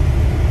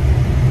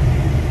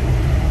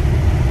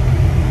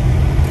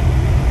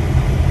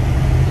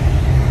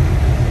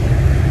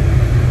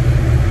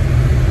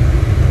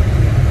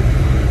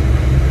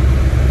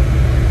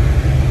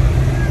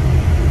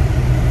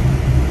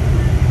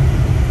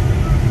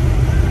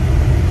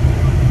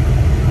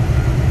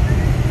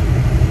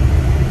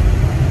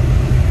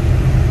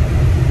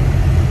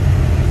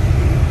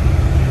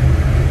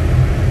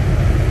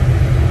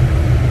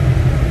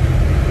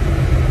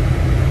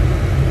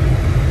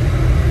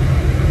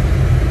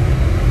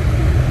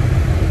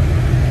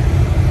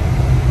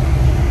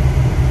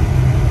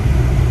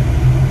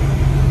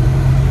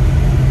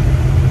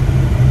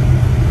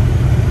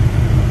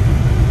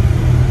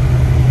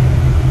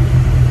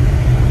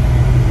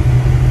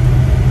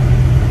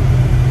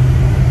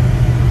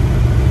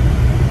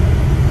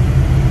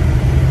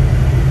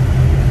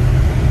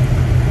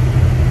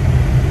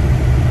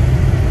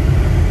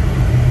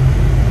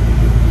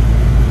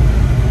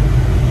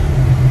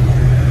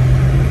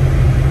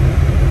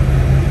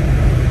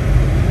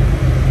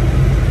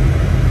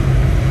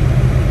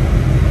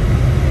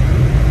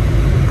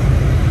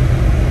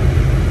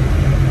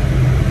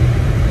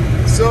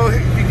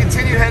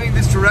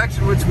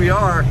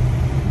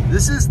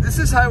 This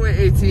is Highway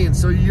 18,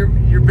 so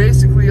you're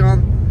basically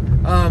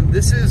on,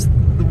 this is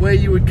the way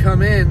you would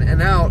come in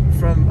and out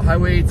from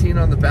Highway 18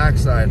 on the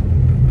backside.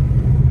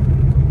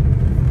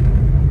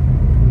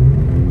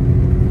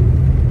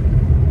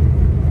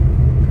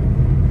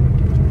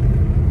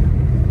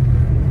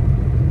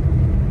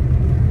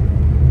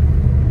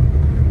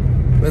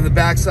 And the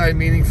backside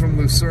meaning from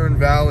Lucerne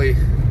Valley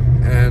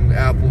and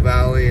Apple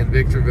Valley and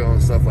Victorville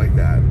and stuff like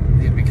that.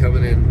 You'd be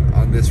coming in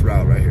on this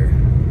route right here.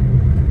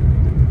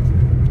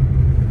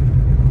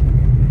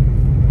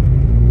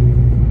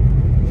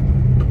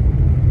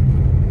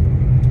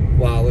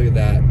 Wow, look at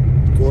that.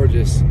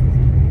 Gorgeous.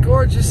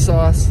 Gorgeous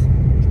sauce.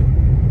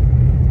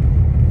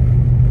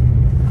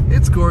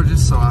 It's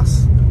gorgeous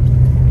sauce.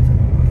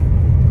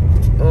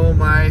 Oh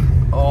my,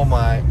 oh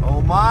my,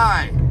 oh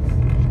my.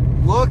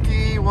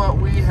 Looky what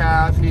we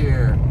have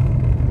here.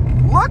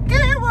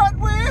 Looky what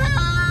we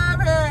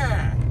have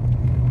here.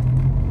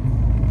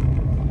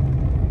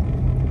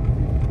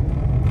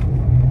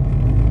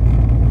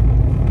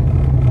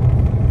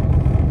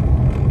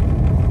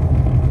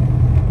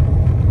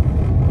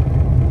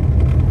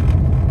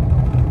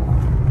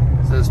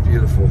 This is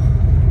beautiful.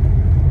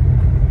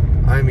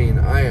 I mean,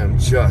 I am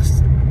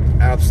just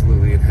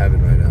absolutely in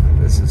heaven right now.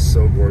 This is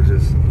so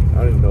gorgeous. I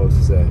don't even know what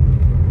to say.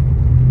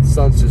 The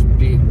sun's just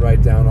beating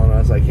right down on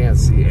us. I can't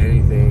see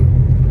anything.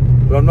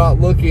 But I'm not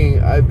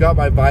looking. I've got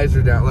my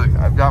visor down. Look,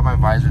 I've got my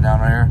visor down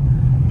right here.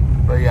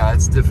 But yeah,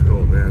 it's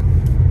difficult, man.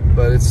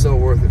 But it's so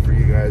worth it for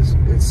you guys.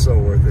 It's so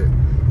worth it.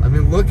 I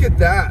mean, look at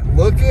that.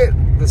 Look at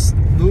this.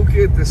 Look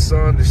at the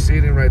sun just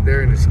sitting right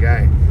there in the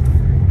sky.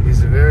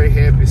 He's a very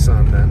happy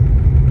son, man.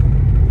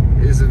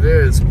 He's a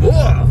very, it's a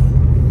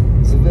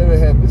very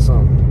happy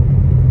son.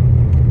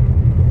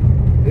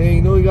 Hey,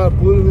 you know you gotta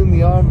put him in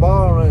the arm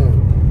bar, man.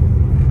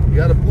 You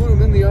gotta put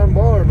him in the arm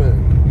bar,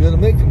 man. You gotta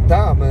make him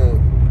tap,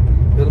 man.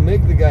 You gotta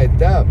make the guy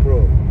tap,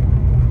 bro.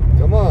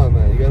 Come on,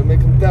 man. You gotta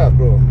make him tap,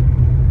 bro.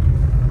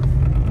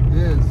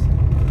 Yes.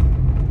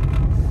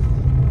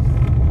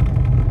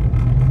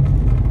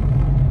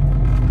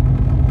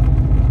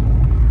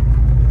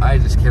 I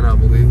just cannot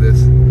believe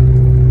this. I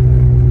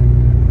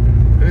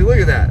mean, look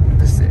at that.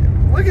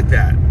 Look at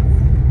that.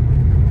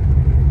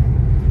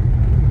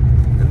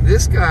 And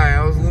this guy,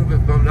 I was a little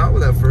bit bummed out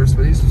with at first,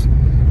 but he's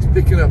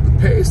picking up the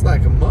pace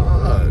like a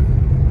mug.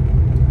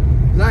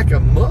 Like a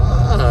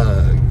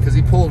mug. Because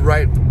he pulled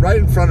right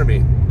in front of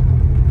me.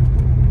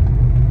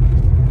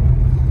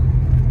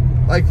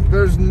 Like,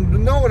 there's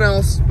no one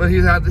else, but he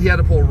had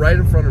to pull right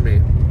in front of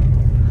me.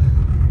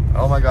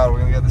 Oh my God, we're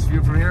gonna get this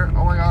view from here.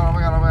 Oh my God, oh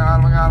my God, oh my God,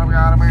 oh my God, oh my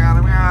God, oh my God,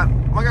 oh my God.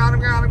 Oh my God, oh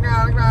my God, oh my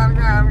God, oh my God, oh my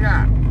God, oh my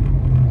God.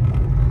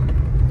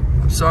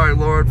 I'm sorry,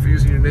 Lord, for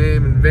using your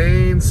name in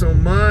vain so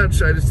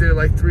much. I just did it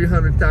like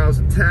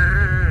 300,000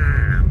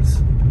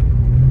 times.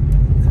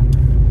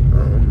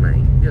 Oh my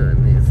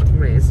goodness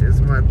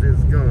gracious, what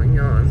is going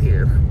on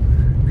here?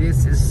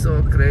 This is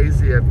so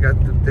crazy, I've got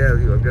to tell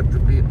you. I've got to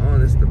be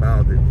honest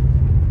about it.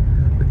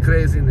 The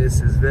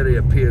craziness is very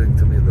appealing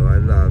to me though. I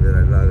love it,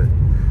 I love it.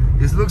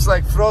 This looks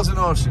like frozen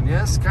ocean,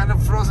 yes? Kind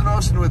of frozen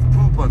ocean with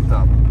poop on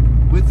top.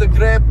 With the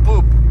gray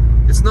poop.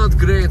 It's not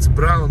gray, it's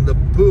brown. The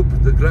poop,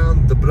 the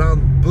brown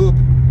poop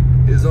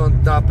is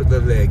on top of the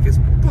lake. It's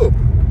poop.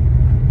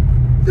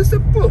 It's a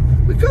poop.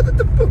 We call it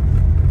the poop.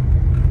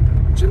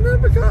 Do you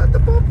never call it the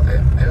poop?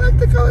 I like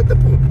to call it the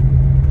poop.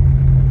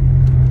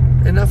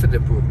 Enough of the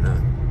poop now.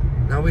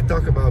 Now we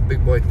talk about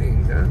big boy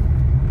things, huh?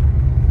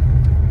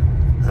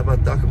 How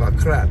about talk about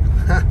crap?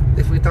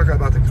 If we talk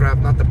about the crap,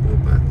 not the poop,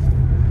 huh?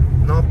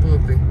 Not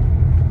pooping.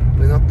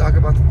 We're not talking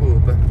about the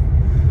poop.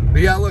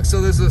 But yeah, look,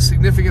 so there's a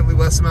significantly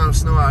less amount of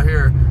snow out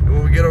here. And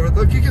when we get over,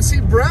 look, you can see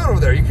brown over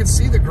there. You can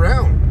see the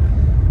ground.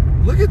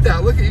 Look at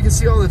that. Look at, you can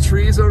see all the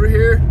trees over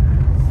here.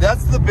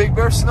 That's the Big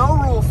Bear snow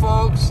rule,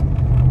 folks.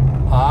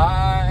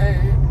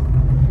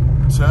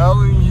 I'm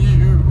telling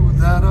you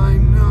that I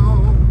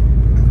know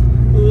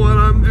what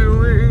I'm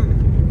doing.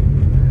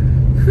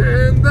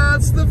 And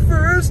that's the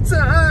first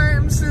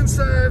time since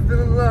I've been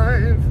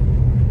alive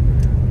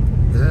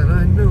that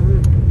I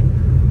know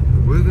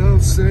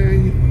without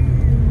saying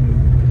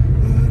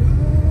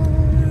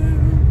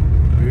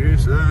that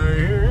yes I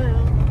am.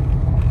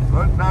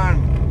 But then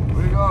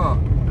we go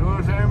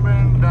to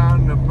swimming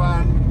down the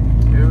pond,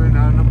 swimming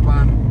down the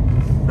pond.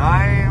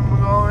 I'm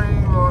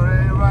going for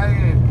a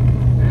ride.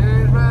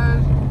 It's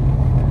fast,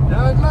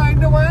 just like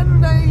the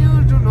one I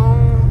used to know.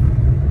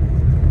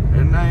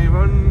 And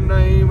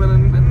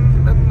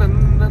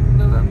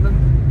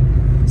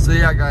so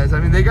yeah, guys, I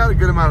mean, they got a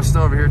good amount of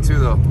snow over here too,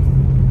 though.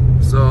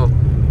 So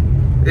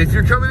if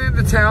you're coming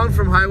into town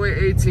from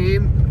Highway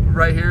 18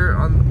 right here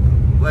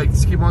on, like,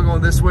 just keep on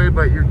going this way,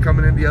 but you're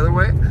coming in the other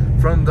way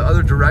from the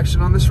other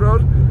direction on this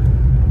road.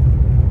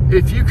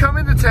 If you come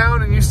into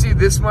town and you see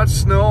this much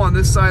snow on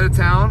this side of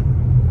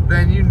town,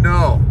 then you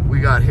know we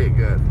got hit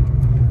good.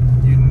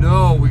 You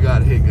know we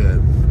got hit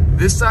good.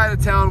 This side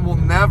of town will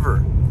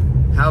never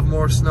have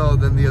more snow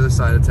than the other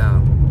side of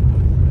town.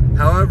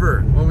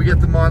 However, when we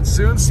get the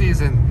monsoon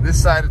season, this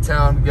side of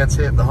town gets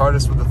hit the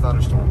hardest with the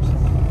thunderstorms.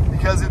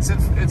 Because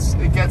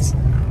it gets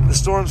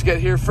storms get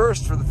here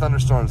first for the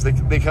thunderstorms.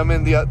 They come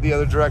in the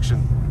other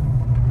direction.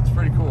 It's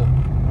pretty cool.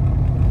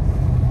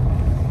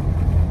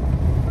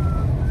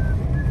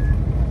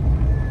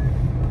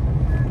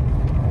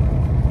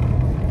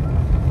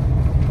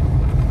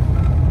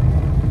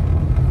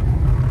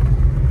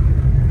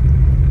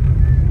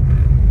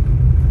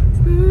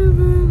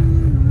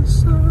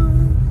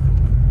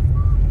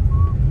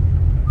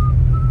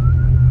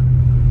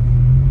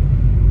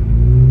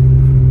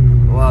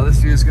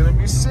 Is gonna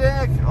be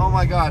sick. Oh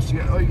my gosh, you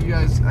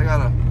guys,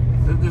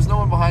 there's no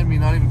one behind me,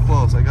 not even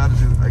close. I gotta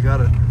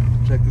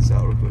check this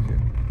out real quick here.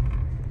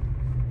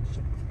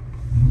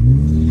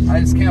 I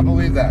just can't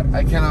believe that.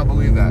 I cannot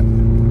believe that.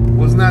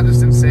 Wasn't that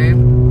just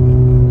insane?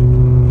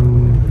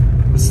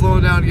 But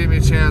slowing down gave me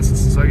a chance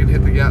so I can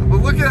hit the gas. But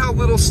look at how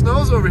little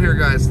snow's over here,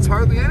 guys. It's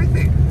hardly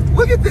anything.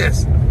 Look at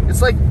this.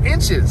 It's like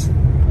inches.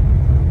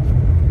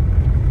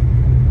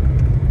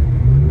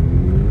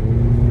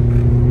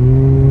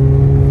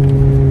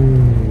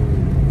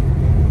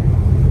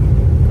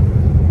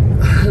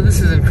 This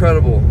is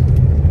incredible.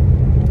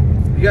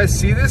 You guys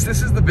see this?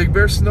 This is the Big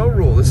Bear Snow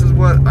Rule. This is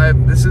what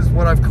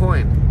I've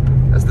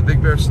coined as the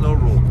Big Bear Snow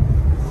Rule.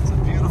 It's a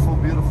beautiful,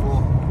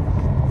 beautiful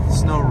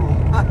snow rule.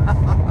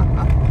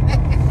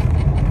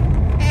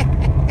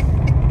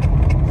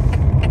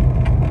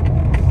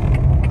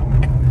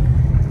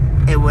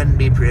 It wouldn't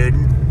be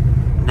prudent.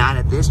 Not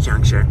at this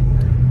juncture.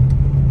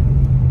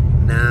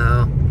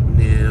 No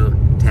new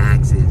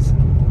taxes.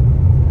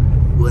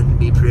 Wouldn't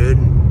be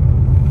prudent.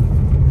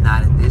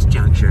 Not at this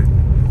juncture.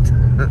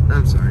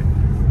 I'm sorry.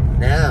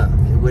 No,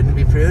 it wouldn't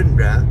be prudent,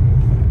 bro.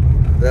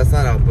 That's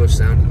not how Bush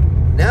sounded.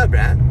 No,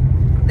 bro.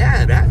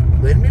 No, bro.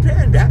 Wouldn't be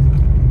prudent, bro.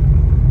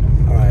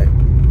 Alright.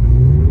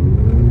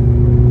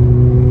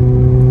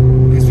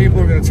 These people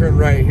are going to turn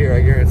right here,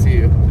 I guarantee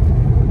you.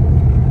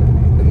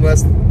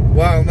 Unless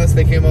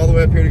they came all the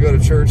way up here to go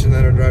to church and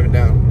then are driving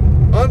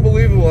down.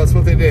 Unbelievable, that's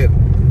what they did.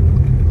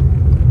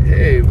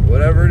 Hey,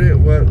 whatever it is,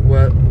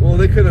 well,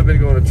 they could have been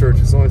going to church.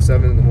 It's only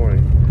 7 in the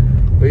morning.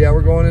 But yeah,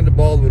 we're going into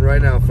Baldwin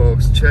right now,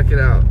 folks. Check it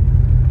out.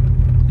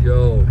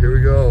 Yo, here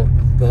we go.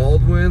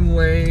 Baldwin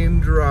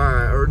Lane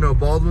Drive, or no,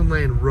 Baldwin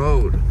Lane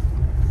Road.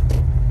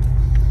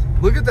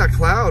 Look at that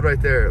cloud right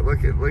there.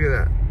 Look at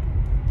that.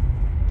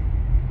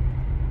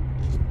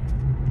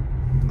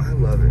 I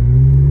love it.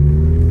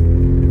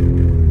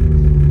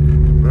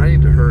 But I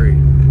need to hurry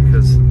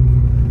because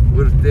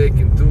we're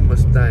taking too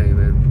much time,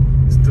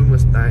 man. It's too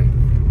much time.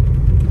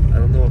 I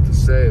don't know what to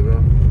say,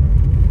 bro.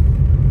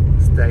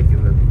 It's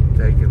taking the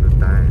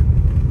time.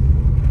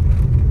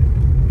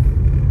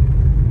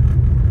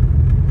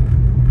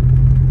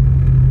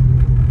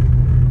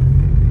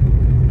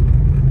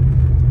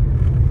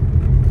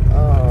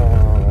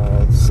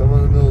 Oh, someone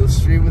in the middle of the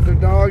street with their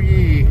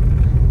doggy.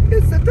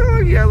 It's the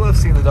doggy. I love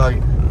seeing the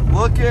doggy.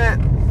 Look at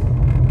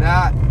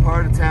that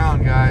part of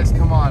town, guys.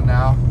 Come on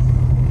now.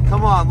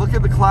 Come on, look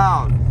at the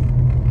cloud.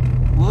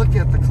 Look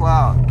at the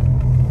cloud.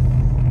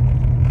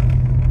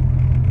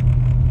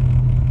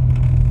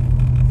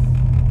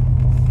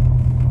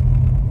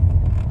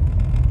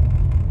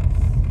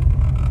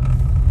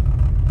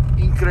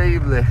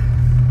 Increíble.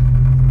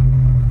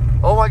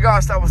 Oh my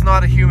gosh, that was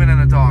not a human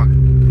and a dog.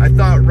 I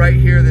thought right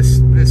here, this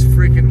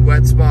freaking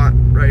wet spot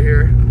right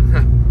here.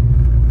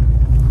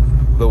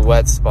 The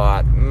wet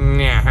spot.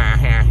 Yeah,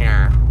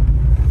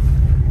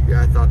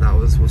 I thought that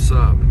was what's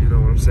up. You know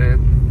what I'm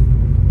saying?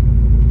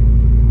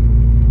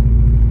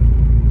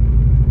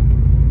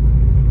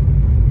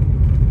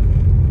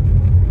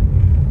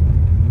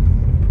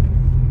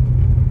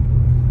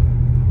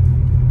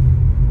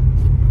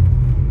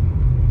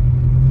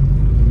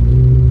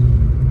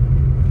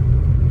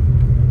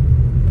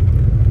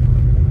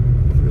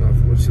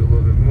 A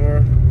little bit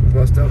more.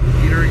 Bust out the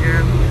heater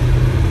again.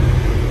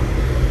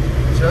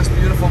 Just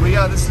beautiful. But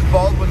yeah, this is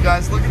Baldwin,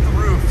 guys. Look at the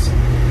roofs.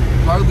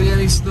 Hardly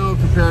any snow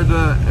compared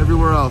to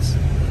everywhere else.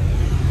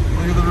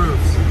 Look at the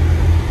roofs.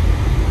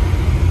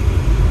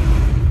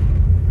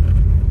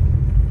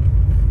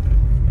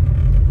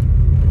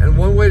 And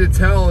one way to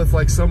tell if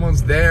like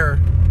someone's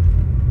there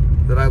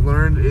that I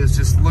learned is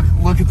just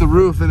look at the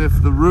roof, and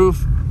if the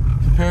roof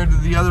compared to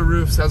the other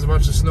roofs has a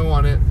bunch of snow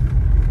on it,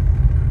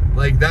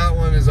 like that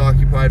one is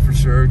occupied for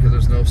sure because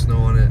there's no snow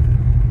on it.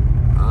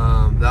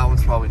 That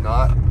one's probably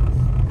not.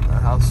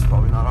 That house is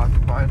probably not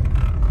occupied.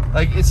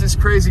 Like, it's just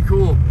crazy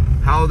cool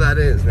how that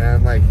is,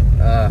 man. Like,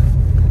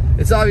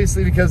 it's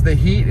obviously because the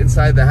heat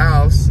inside the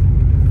house,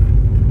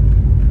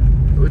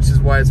 which is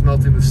why it's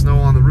melting the snow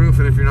on the roof.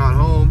 And if you're not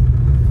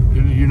home,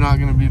 you're not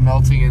going to be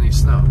melting any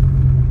snow.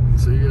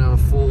 So you're going to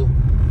have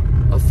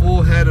a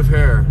full head of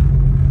hair.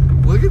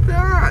 Look at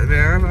that,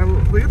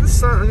 man. Look at the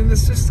sun. I mean,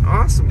 it's just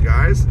awesome,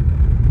 guys.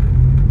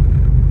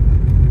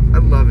 I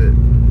love it.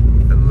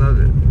 I love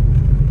it.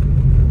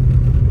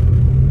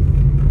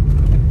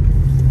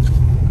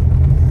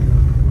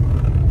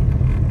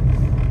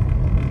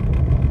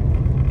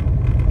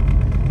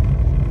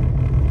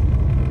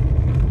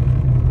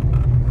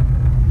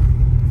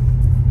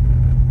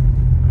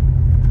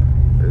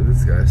 Hey,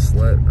 this guy's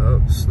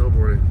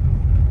snowboarding.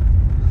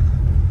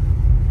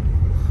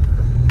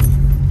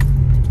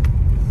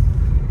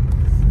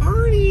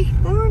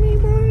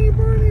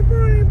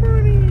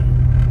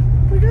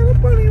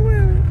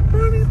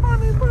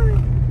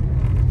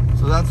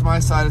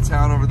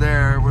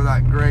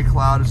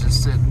 cloud is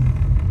just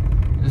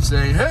sitting, just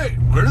saying, hey,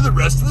 where did the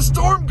rest of the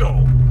storm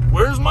go?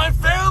 Where's my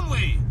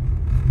family?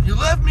 You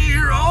left me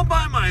here all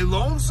by my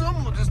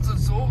lonesome,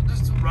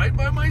 just right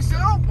by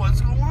myself.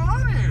 What's going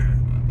on here?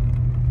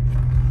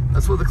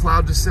 That's what the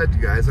cloud just said,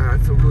 you guys. I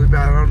feel really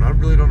bad. I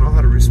really don't know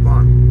how to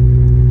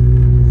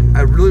respond.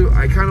 I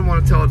kind of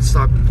want to tell it to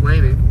stop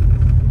complaining,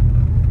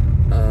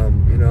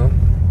 you know.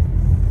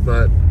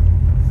 But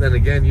then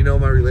again, you know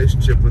my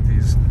relationship with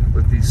these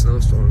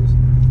snowstorms.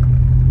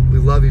 We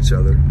love each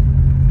other.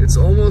 It's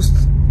almost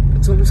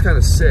kind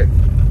of sick,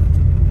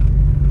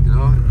 you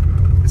know.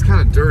 It's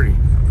kind of dirty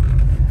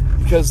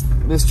because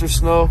Mr.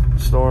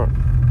 Snowstorm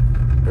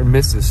or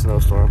Mrs.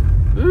 Snowstorm,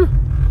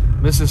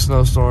 Mrs.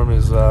 Snowstorm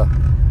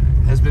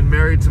has been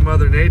married to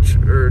Mother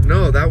Nature. Or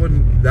no, that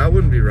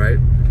wouldn't be right.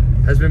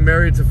 Has been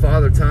married to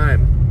Father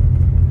Time,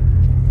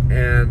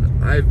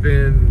 and I've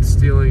been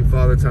stealing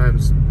Father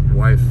Time's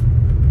wife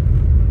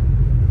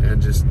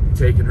and just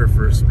taking her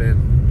for a spin.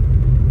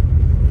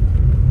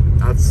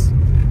 That's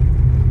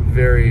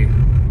very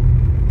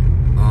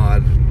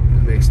odd.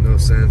 It makes no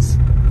sense.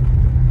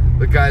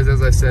 But guys,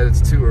 as I said, it's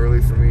too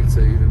early for me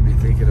to even be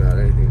thinking about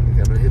anything.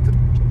 I'm gonna hit the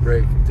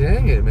brake.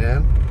 Dang it,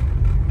 man.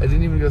 I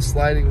didn't even go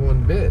sliding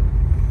one bit.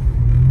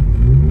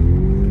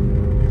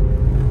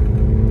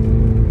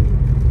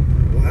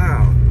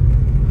 Wow.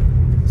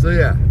 So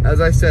yeah, as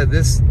I said,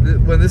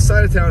 when this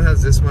side of town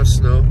has this much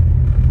snow,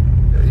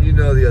 you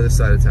know the other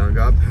side of town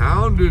got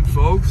pounded,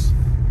 folks.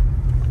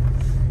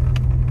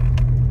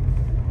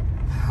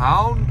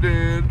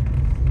 Pounded.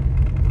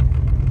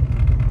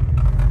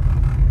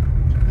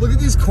 Look at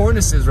these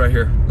cornices right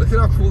here. Look at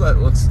how cool that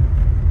looks.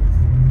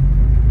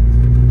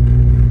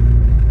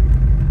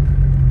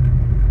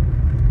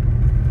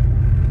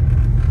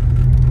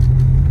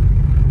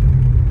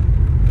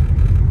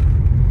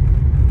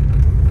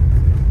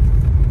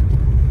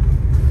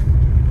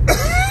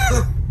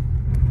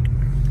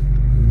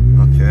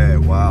 Okay,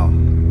 wow.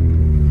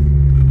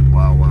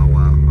 Wow.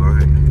 All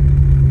right.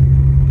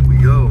 We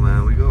go,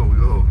 man. We go.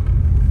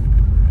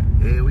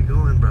 Hey, we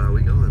going, bro.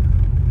 We going.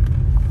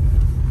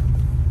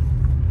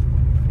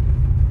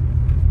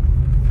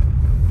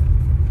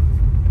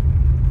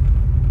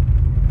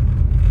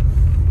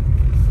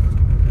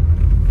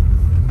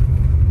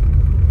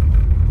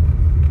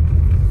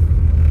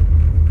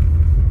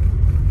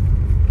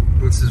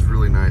 This is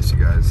really nice, you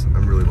guys.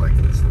 I'm really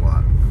liking this a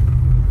lot.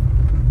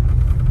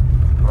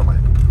 Put on my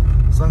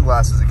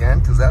sunglasses again,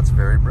 because that's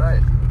very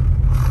bright.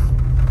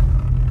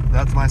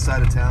 That's my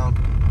side of town.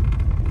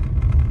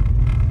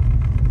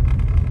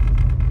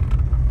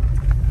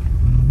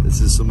 This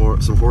is some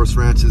horse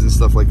ranches and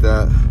stuff like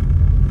that.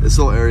 This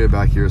whole area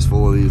back here is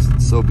full of these.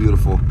 It's so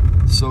beautiful.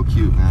 So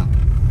cute, man.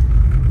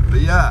 But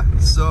yeah,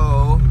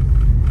 so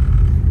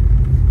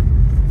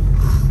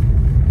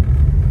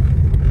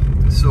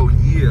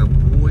yeah,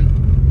 boy.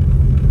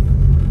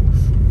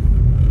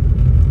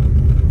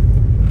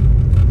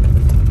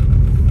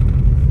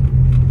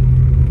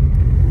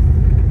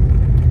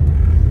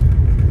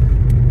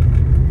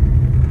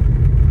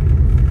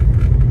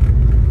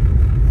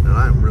 And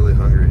I'm really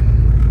hungry.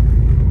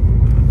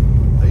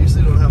 I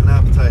usually don't have an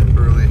appetite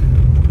early,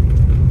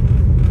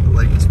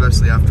 like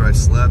especially after I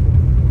slept.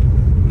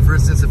 For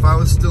instance, if I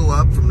was still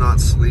up from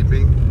not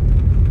sleeping,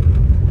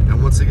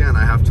 and once again,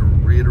 I have to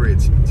reiterate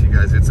to you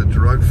guys, it's a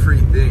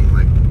drug-free thing,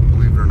 like,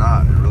 believe it or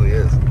not, it really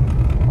is.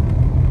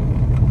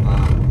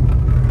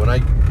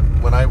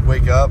 When I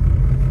wake up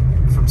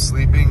from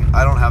sleeping,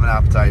 I don't have an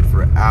appetite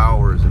for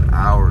hours and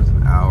hours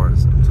and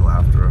hours until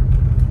after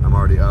I'm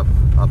already up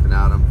and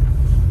at 'em.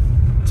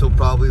 Till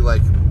probably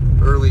like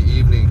early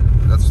evening.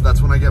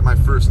 That's when I get my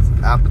first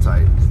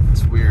appetite.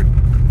 It's weird.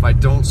 If I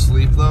don't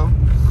sleep though,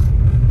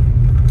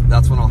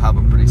 that's when I'll have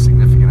a pretty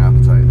significant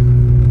appetite.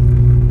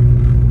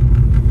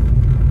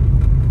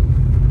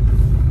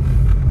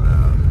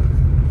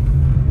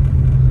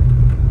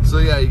 So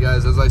yeah, you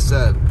guys, as I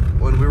said,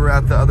 when we were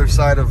at the other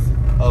side of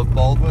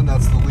Baldwin,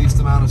 that's the least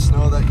amount of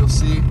snow that you'll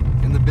see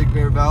in the Big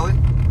Bear Valley.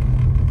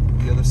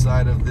 The other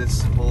side of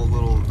this whole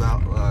little,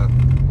 I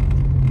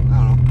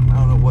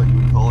don't know what you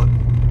would call it.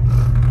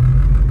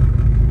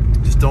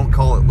 Just don't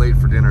call it late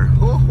for dinner.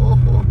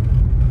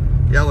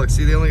 Yeah, look,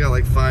 see, they only got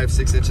like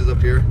 5-6 inches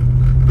up here.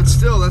 But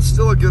still, that's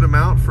still a good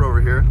amount for over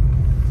here.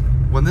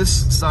 When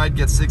this side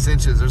gets 6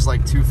 inches, there's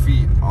like 2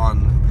 feet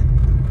on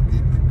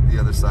the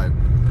other side.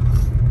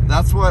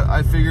 That's what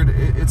I figured.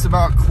 It's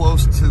about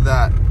close to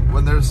that.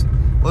 When there's,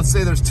 let's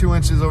say there's 2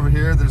 inches over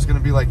here, there's gonna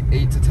be like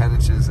 8 to 10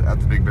 inches at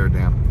the Big Bear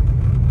Dam.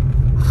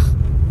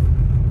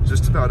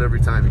 Just about every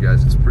time, you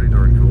guys. It's pretty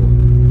darn cool.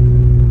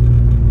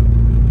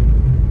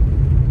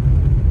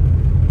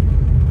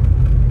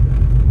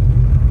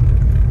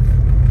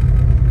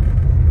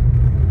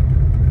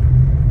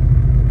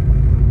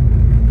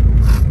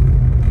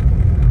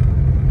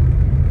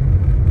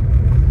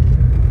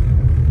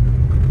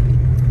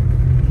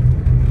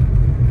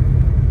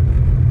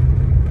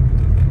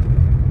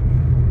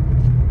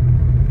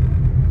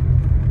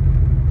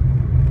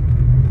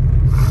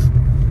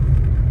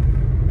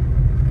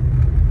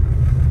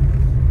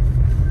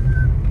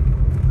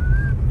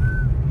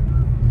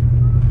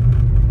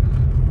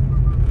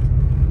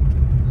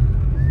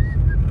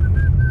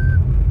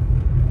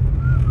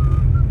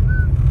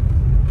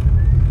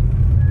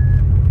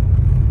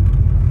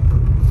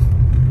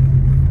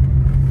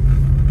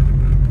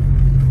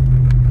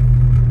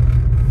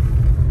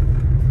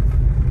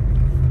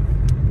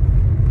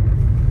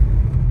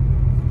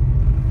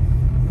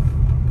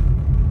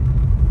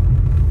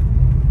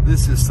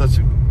 This is such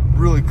a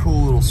really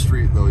cool little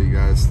street though, you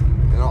guys.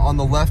 And on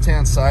the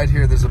left-hand side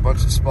here, there's a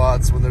bunch of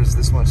spots when there's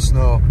this much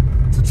snow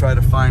to try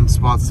to find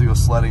spots to go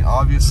sledding.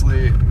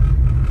 Obviously,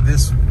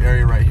 this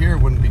area right here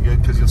wouldn't be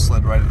good because you'll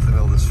sled right into the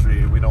middle of the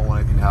street. We don't want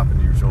anything to happen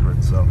to your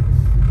children, so.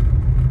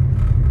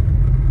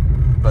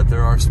 But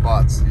there are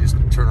spots. You just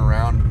turn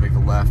around, make a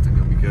left, and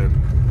you'll be good.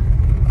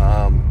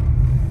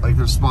 Like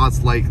there's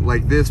spots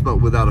like this, but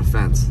without a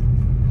fence.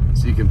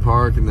 So you can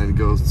park and then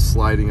go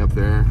sliding up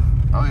there.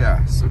 Oh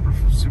yeah, super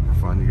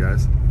fun, you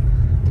guys.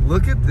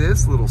 Look at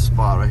this little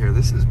spot right here.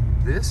 This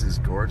is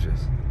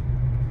gorgeous.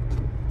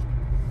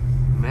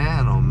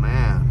 Man, oh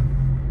man.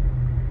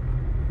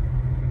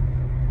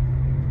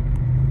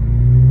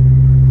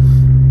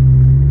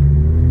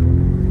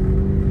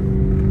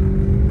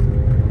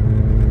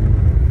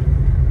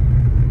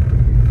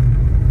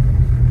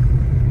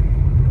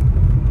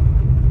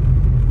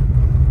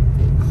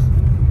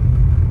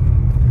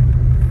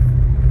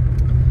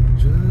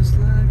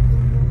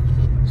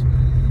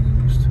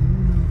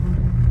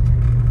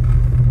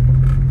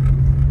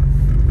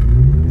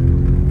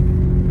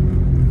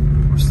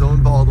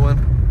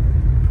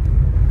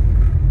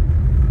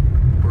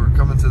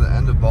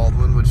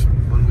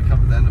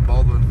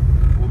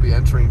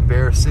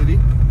 City,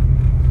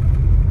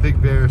 Big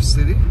Bear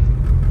City.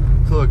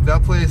 So look,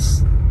 that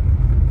place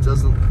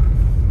doesn't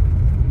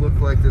look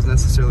like there's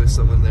necessarily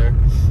someone there,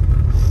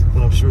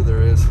 but I'm sure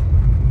there is.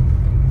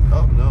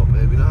 Oh no,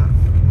 maybe not.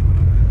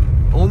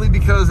 Only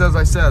because, as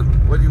I said,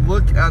 when you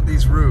look at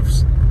these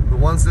roofs, the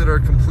ones that are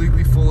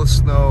completely full of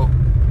snow,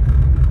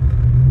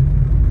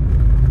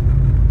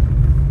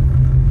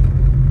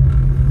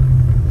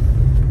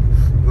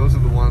 those are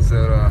the ones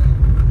that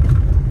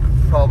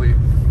probably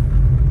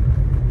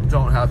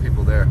don't have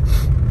people there.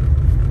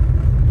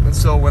 And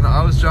so when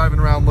I was driving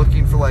around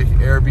looking for like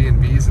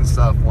Airbnbs and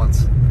stuff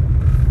once,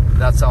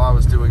 that's how I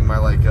was doing my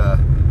like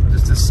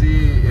just to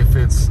see if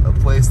it's a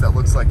place that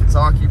looks like it's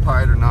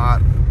occupied or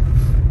not,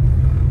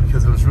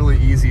 because it was really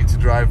easy to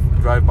drive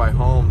by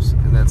homes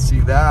and then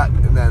see that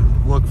and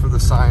then look for the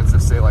signs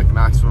that say like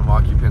maximum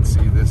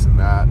occupancy, this and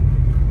that.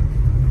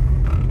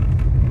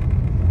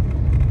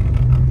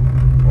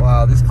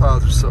 Wow, these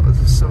clouds are this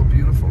is so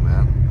beautiful,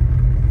 man.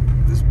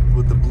 This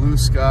with the blue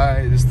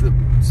sky, just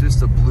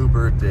a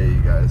bluebird day,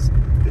 you guys,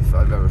 if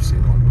I've ever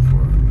seen one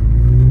before.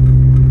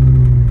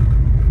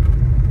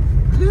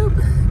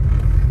 Bluebird.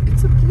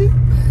 It's a bluebird.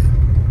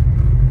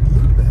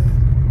 Bluebird.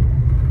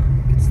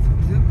 It's the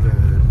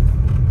bluebird.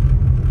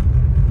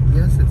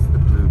 Yes, it's the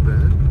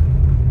bluebird.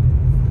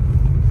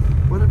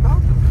 What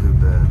about the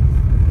bluebird?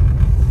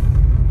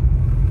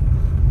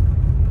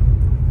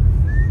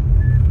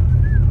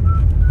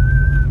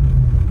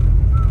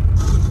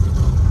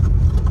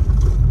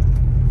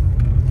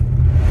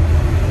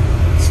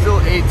 Still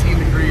 18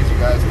 degrees, you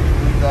guys, can you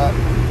believe that?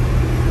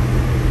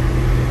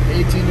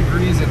 18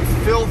 degrees and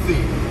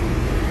filthy.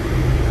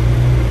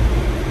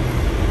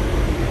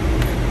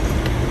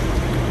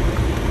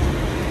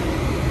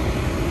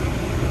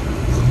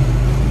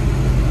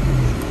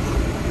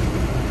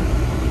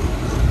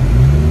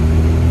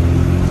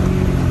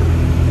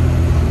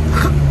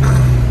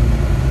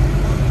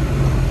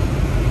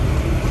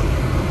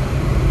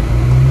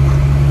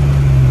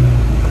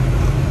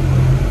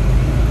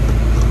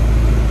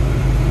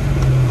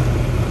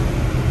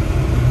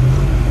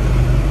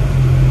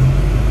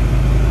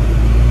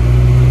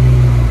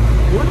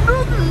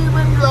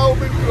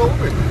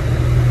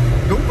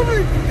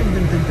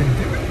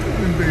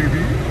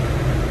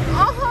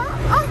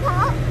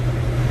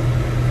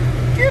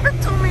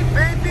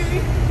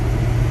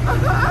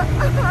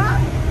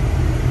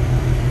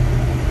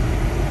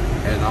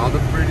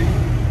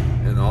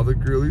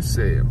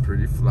 Say I'm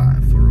pretty fly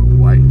for a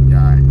white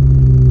guy.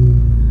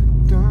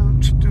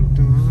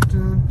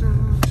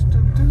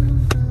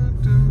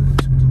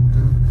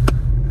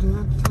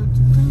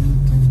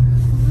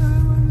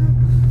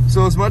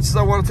 So as much as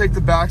I want to take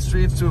the back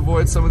streets to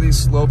avoid some of these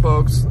slope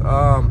oaks,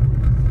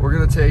 we're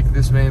gonna take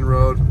this main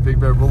road, Big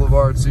Bear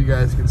Boulevard, so you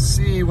guys can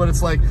see what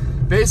it's like.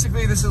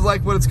 Basically, this is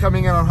like what it's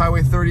coming in on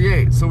Highway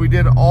 38. So we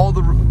did all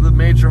the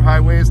major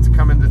highways to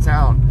come into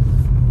town,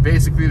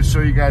 basically to show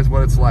you guys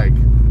what it's like.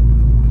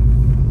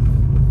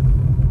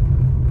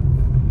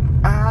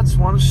 I just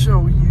want to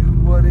show you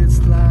what it's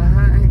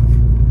like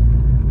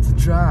to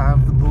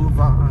drive the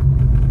boulevard.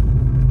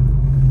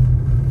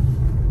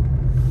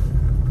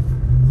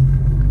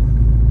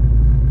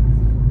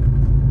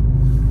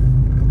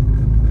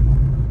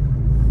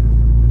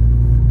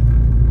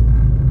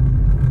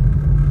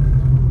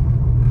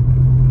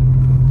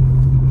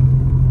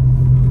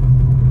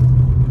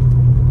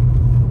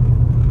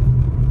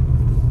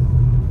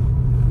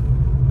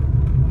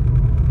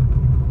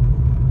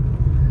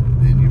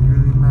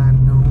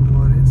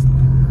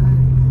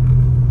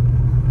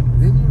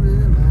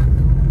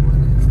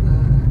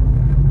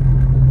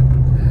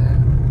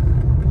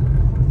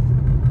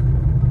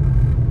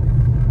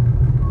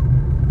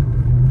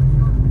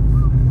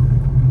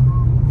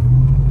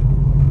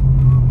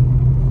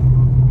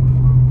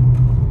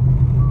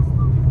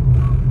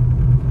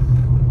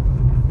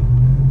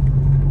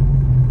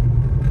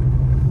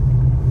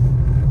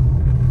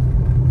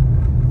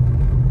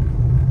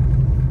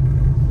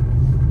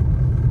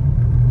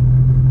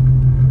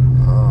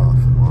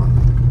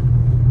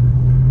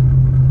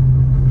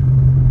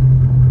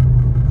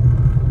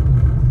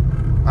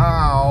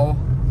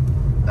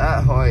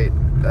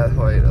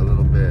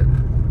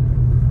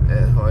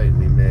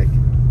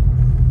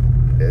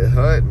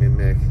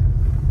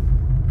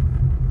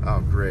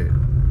 now, great.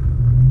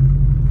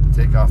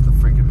 Take off the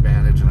freaking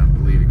bandage and I'm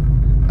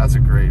bleeding. That's a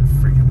great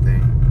freaking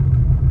thing.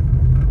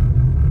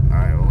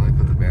 Alright, well, let me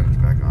put the bandage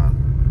back on.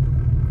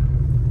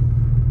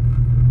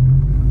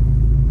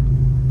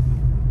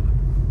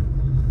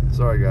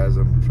 Sorry guys,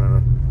 I'm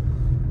trying to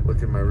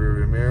look in my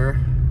rearview mirror.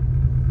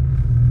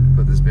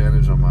 Put this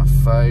bandage on my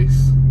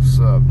face. What's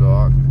up,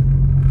 dog?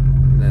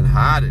 And then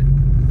hide it.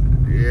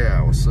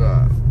 Yeah, what's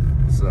up?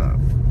 What's up?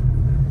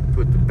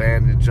 Put the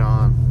bandage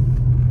on.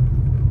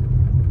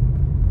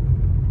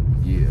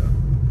 Yeah.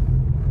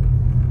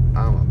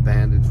 I'm a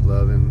bandage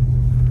loving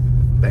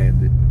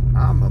bandit.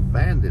 I'm a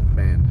bandit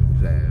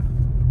dad.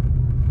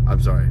 I'm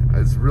sorry.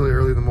 It's really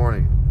early in the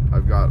morning.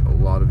 I've got a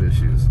lot of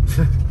issues.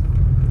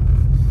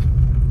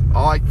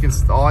 all I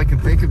can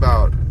think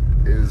about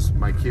is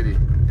my kitty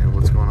and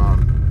what's going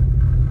on.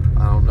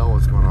 I don't know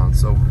what's going on.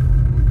 So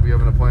we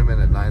have an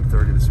appointment at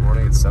 9:30 this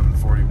morning. It's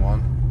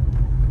 7:41.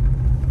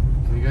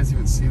 Can you guys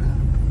even see that?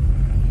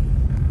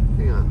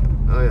 Hang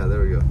on. Oh yeah,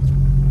 there we go.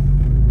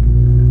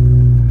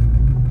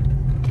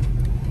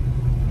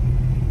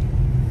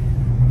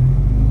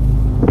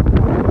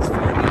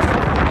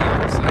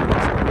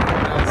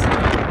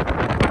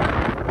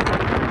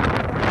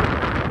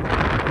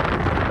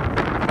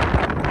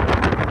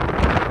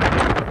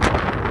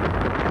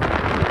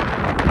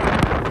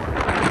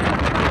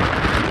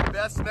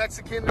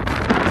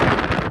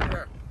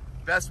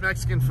 Best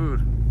Mexican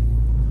food.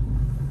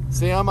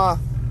 Se llama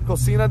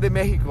Cocina de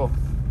Mexico.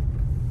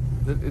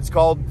 It's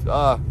called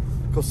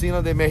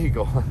Cocina de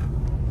Mexico.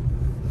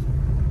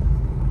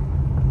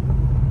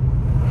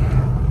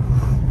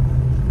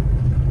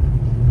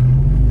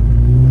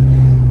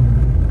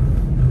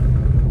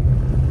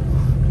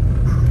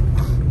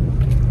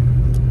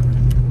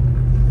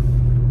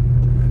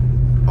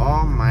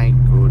 Oh my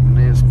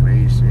goodness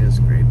gracious,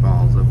 great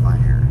balls of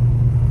fire.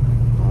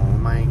 Oh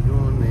my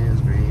goodness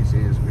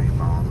gracious, great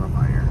balls of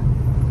fire.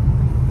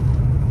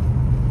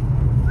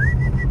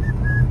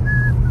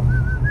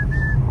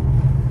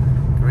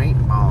 Great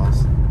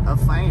balls of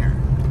fire.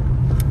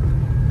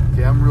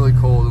 Okay, I'm really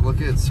cold. And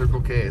look at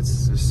Circle K.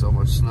 It's just so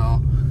much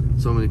snow.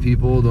 So many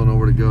people, don't know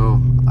where to go.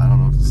 I don't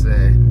know what to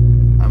say.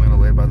 I'm gonna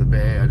lay by the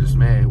bay. I just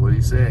may. What do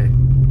you say?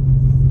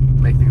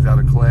 Make things out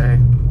of clay.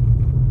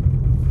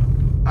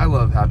 I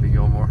love Happy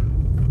Gilmore.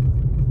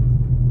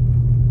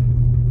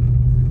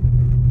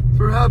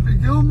 For Happy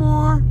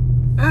Gilmore,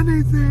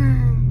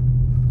 anything.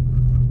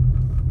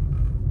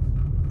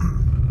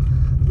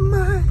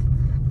 My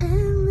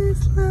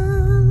endless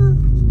love.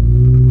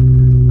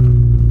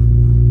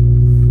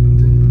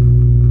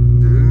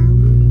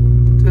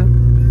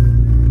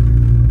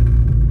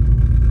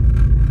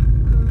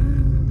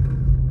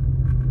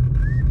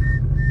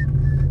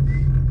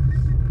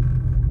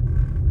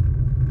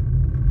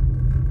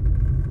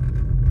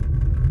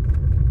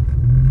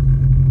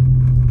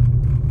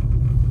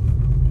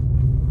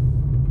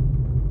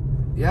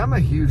 Yeah, I'm a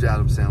huge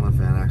Adam Sandler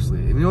fan,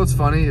 actually. And you know what's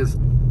funny is,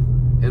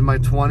 in my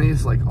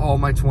 20s, like all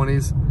my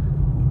 20s,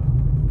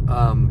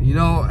 you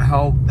know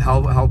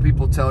how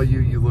people tell you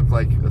you look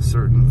like a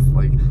certain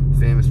like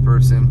famous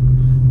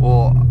person?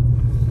 Well,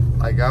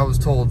 like I was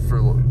told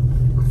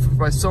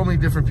by so many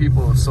different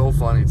people, it was so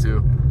funny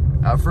too.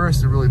 At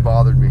first, it really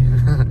bothered me,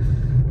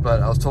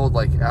 but I was told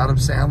like Adam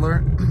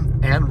Sandler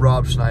and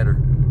Rob Schneider.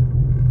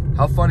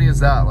 How funny is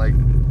that? Like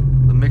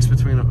the mix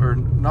between, or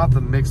not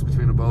the mix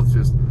between them both,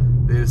 just.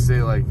 They just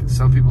say, like,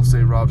 some people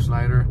say Rob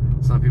Schneider,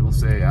 some people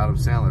say Adam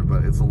Sandler,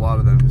 but it's a lot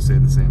of them who say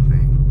the same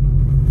thing.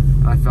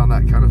 And I found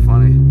that kind of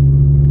funny.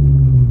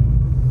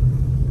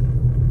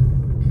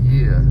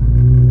 Yeah.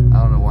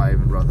 I don't know why I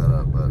even brought that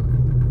up, but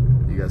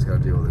you guys got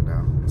to deal with it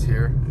now. It's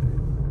here.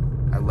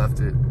 I left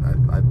it.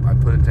 I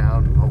put it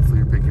down. Hopefully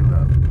you're picking it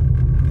up.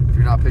 If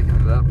you're not picking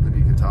it up, then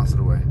you can toss it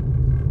away.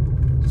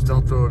 Just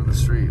don't throw it in the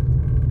street,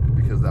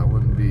 because that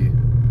wouldn't be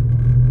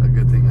a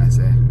good thing, I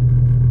say.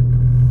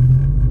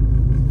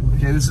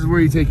 Okay, this is where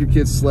you take your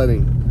kids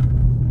sledding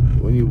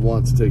when you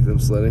want to take them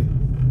sledding.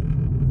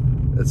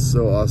 That's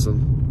so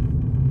awesome.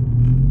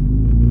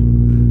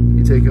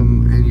 You take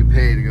them and you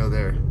pay to go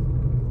there,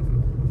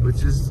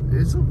 which is,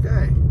 it's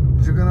okay.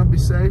 You're gonna be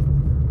safe.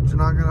 You're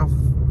not gonna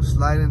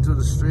slide into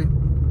the street.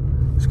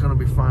 It's gonna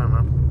be fine,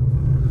 man.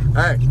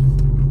 Hey,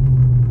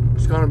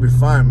 it's gonna be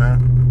fine,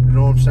 man. You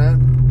know what I'm saying?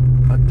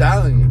 I'm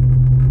telling you.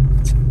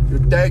 You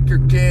take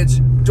your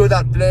kids to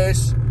that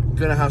place, you're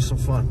gonna have some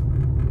fun.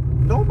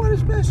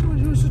 Nobody's messing with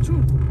you, it's the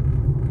truth.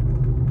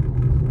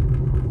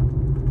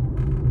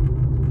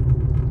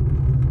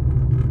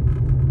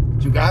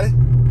 You got it?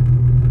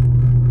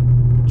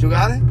 You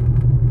got it?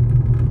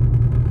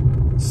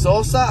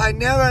 Sosa, I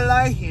never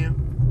liked him.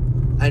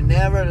 I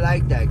never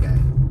liked that guy.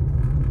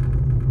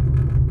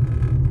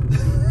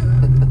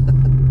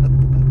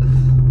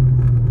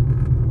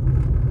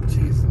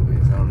 Jeez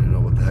Louise, I don't even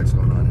know what the heck's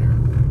going on here.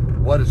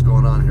 What is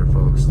going on here,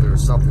 folks?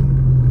 There's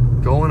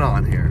something going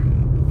on here.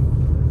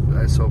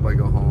 I just hope I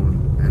go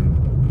home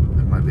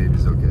and my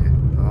baby's okay.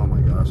 Oh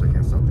my gosh, I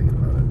can't stop thinking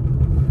about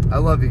it. I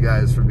love you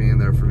guys for being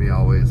there for me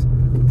always.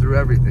 Through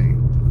everything.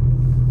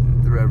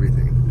 Through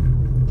everything.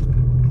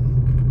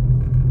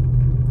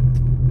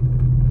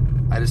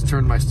 just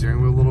turned my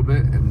steering wheel a little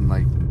bit and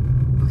like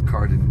the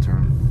car didn't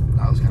turn.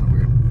 That was kind of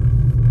weird.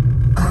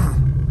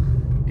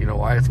 You know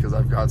why? It's because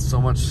I've got so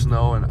much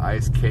snow and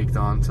ice caked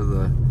onto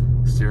the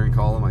steering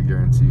column, I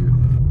guarantee you.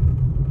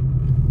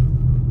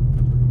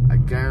 I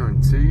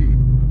guarantee.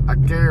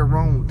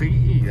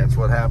 That's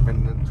what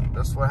happened.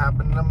 That's what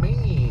happened to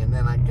me. And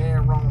then I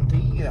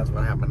guarantee that's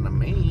what happened to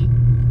me.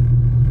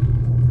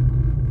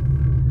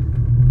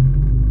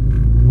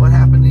 What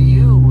happened to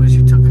you was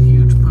you took a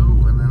huge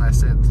poo, and then I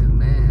said to the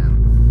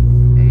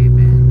man, "Hey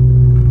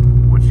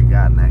man, what you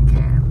got in that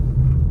can?"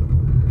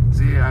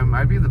 See,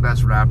 I'd be the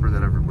best rapper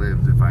that ever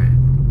lived if I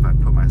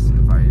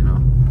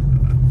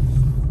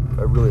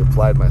really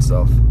applied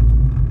myself.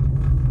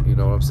 You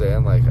know what I'm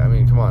saying? Like, I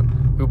mean, come on,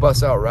 who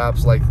busts out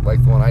raps like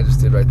the one I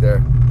just did right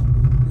there?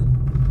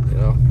 You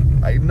know,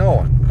 no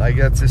one. Like,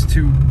 that's just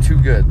too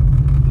good.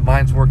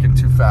 Mine's working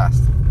too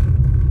fast.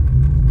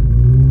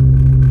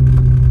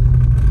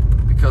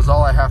 Because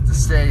all I have to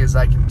say is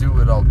I can do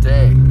it all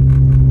day.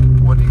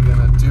 What are you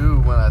gonna do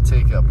when I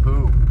take a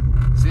poo?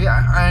 See,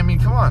 I mean,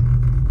 come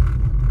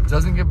on. It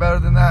doesn't get better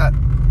than that.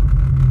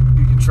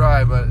 You can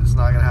try, but it's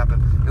not gonna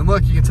happen. And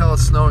look, you can tell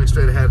it's snowing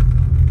straight ahead.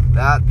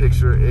 That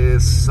picture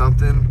is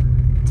something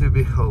to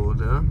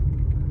behold.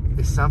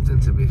 It's something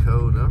to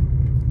behold.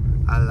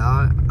 I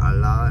love it, I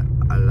love it,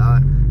 I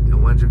love it.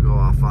 And when you go,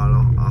 I'll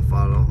follow, I'll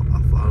follow,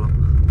 I'll follow.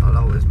 I'll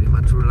always be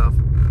my true love.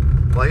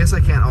 Well, I guess I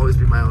can't always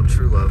be my own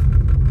true love.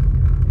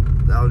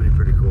 That would be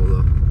pretty cool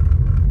though.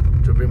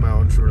 To be my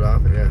own true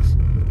love, yes.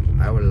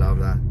 I would love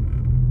that.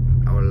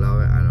 I would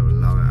love it, I would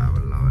love it, I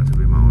would love it to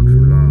be my own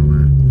true love,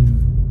 man.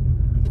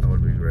 That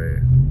would be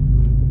great.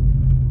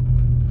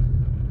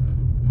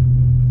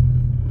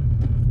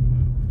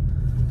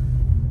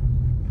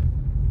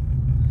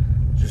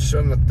 You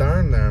shouldn't have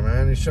turned there,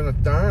 man. You shouldn't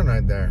have turned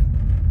right there.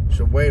 You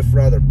should wait for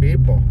other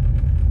people.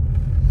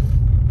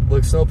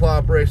 Look, snowplow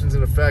operations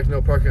in effect.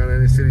 No parking on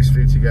any city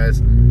streets, you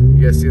guys. You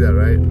guys see that,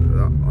 right?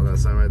 On that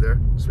sign right there.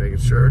 Just making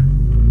sure.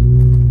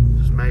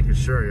 Just making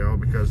sure, yo,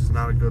 because it's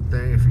not a good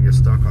thing if you get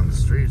stuck on the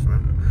streets,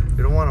 man.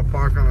 You don't want to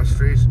park on the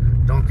streets.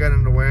 Don't get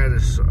in the way of the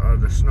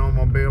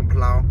snowmobile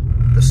plow.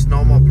 The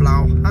snowmobile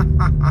plow.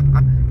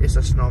 It's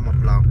a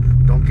snowmobile plow.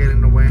 Don't get in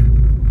the way.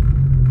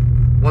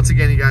 Once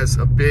again, you guys,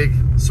 a big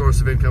source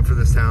of income for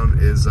this town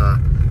is,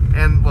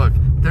 and look,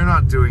 they're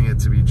not doing it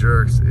to be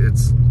jerks.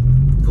 It's,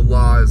 the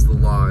law is the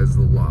law is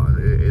the law.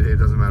 It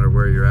doesn't matter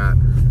where you're at.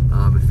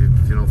 If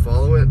you don't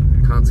follow it,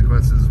 the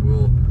consequences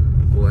will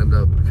end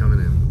up coming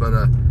in. But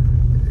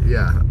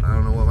yeah, I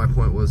don't know what my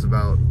point was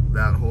about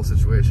that whole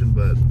situation,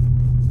 but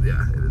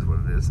yeah, it is what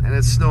it is. And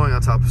it's snowing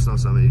on top of Snow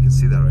Summit. You can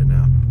see that right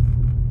now.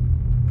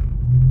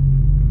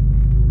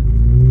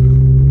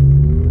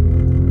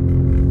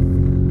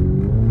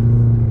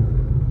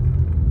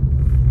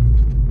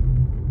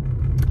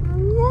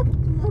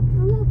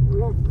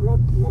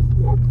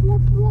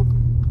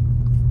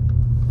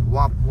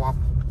 Wop wop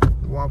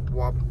wop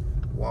wop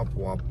wop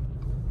wop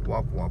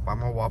wop wop.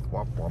 I'm a wop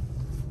wop wop.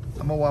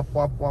 I'm a wop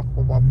wop wop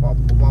wop wop wop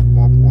wop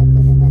wop wop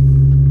wop.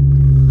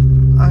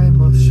 I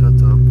must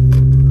shut up.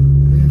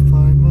 If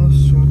I must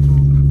shut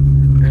up,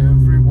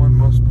 everyone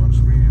must punch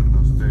me in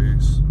the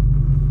face.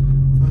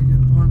 If I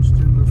get punched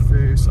in the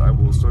face, I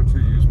will start to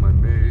use my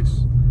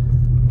mace,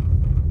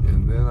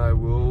 and then I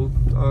will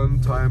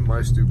untie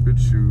my stupid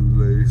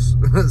shoelace.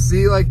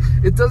 See, like,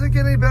 it doesn't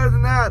get any better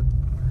than that.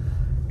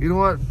 You know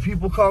what?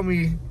 People call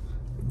me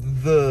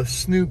the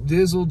Snoop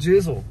Dizzle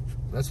Jizzle.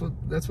 That's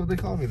what they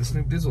call me, the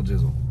Snoop Dizzle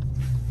Jizzle.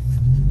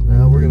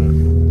 Now we're gonna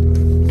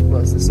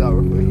bust this out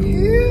real quick.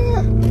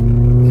 Yeah!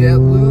 Get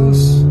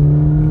loose.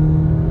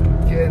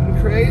 Getting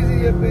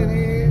crazy up in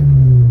here.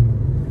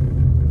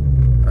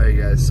 Alright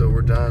guys, so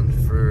we're done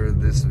for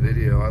this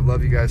video. I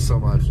love you guys so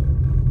much.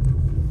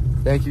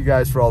 Thank you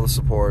guys for all the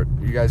support.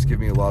 You guys give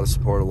me a lot of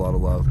support, a lot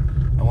of love.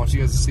 I want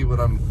you guys to see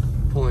what I'm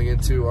pulling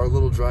into. Our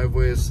little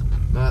driveway is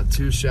not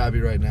too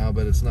shabby right now,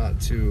 but it's not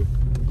too,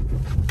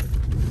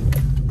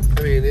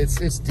 I mean,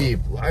 it's deep.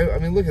 I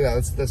mean, look at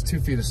that. That's 2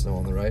 feet of snow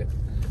on the right,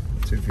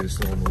 2 feet of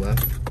snow on the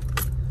left.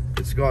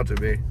 It's got to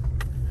be.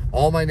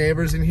 All my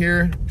neighbors in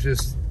here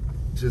just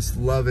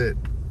love it,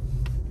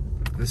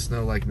 the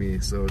snow like me,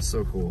 so it's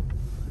so cool.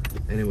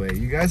 Anyway,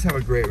 you guys have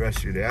a great rest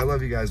of your day. I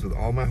love you guys with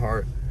all my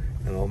heart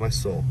and all my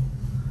soul.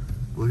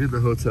 Look at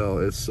the hotel.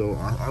 It's so,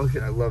 I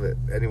love it.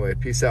 Anyway,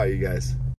 peace out, you guys.